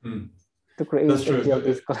to create and build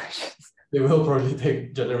these collections. It will probably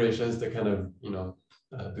take generations to kind of,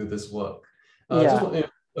 do this work.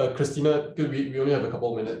 Cristina, we only have a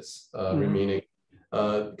couple of minutes remaining.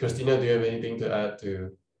 Cristina, do you have anything to add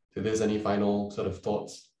to this? Any final sort of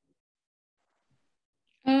thoughts?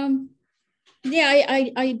 I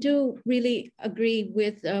do really agree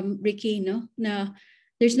with Ricky. Now,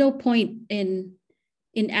 there's no point in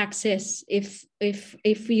access if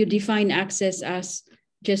you define access as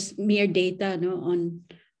just mere data,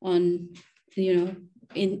 on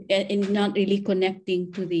in not really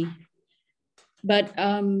connecting to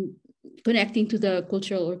connecting to the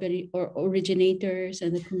cultural originators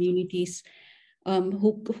and the communities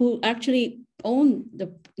who actually own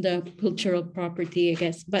the cultural property, I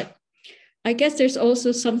guess. But I guess there's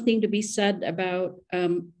also something to be said about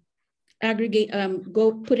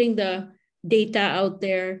putting the data out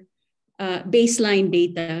there, baseline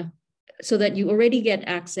data, so that you already get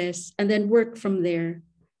access, and then work from there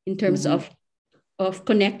in terms of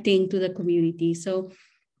connecting to the community. So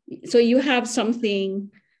you have something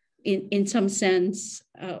in some sense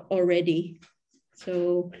already.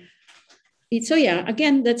 So yeah,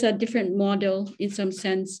 again, that's a different model in some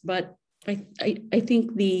sense, but I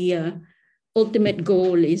think the ultimate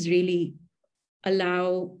goal is really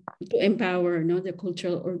to empower the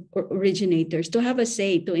cultural originators to have a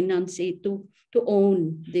say, to enunciate, to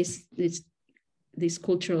own this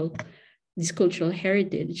cultural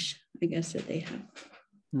heritage, I guess, that they have.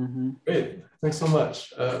 Great, thanks so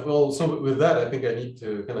much. Well, so with that, I think I need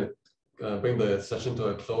to kind of bring the session to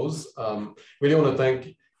a close. Really want to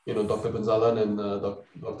thank Dr. Punzalan and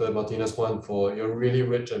Dr. Martinez-Juan for your really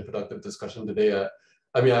rich and productive discussion today.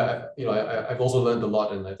 I've also learned a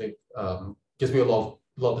lot, and I think gives me a lot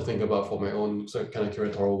to think about for my own sort of kind of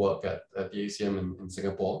curatorial work at the ACM in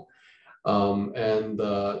Singapore. And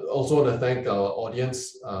also want to thank our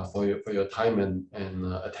audience for your time and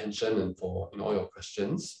attention, and for all your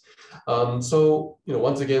questions. So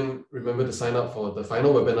once again, remember to sign up for the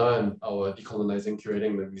final webinar in our Decolonizing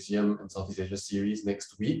Curating the Museum and Southeast Asia series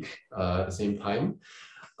next week at the same time.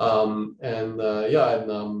 To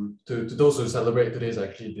those who celebrate, today is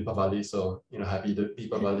actually Deepavali, so happy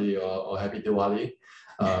Deepavali or happy Diwali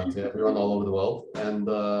to everyone all over the world. And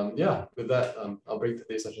with that, I'll bring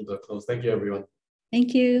today's session to a close. Thank you, everyone.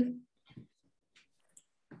 Thank you.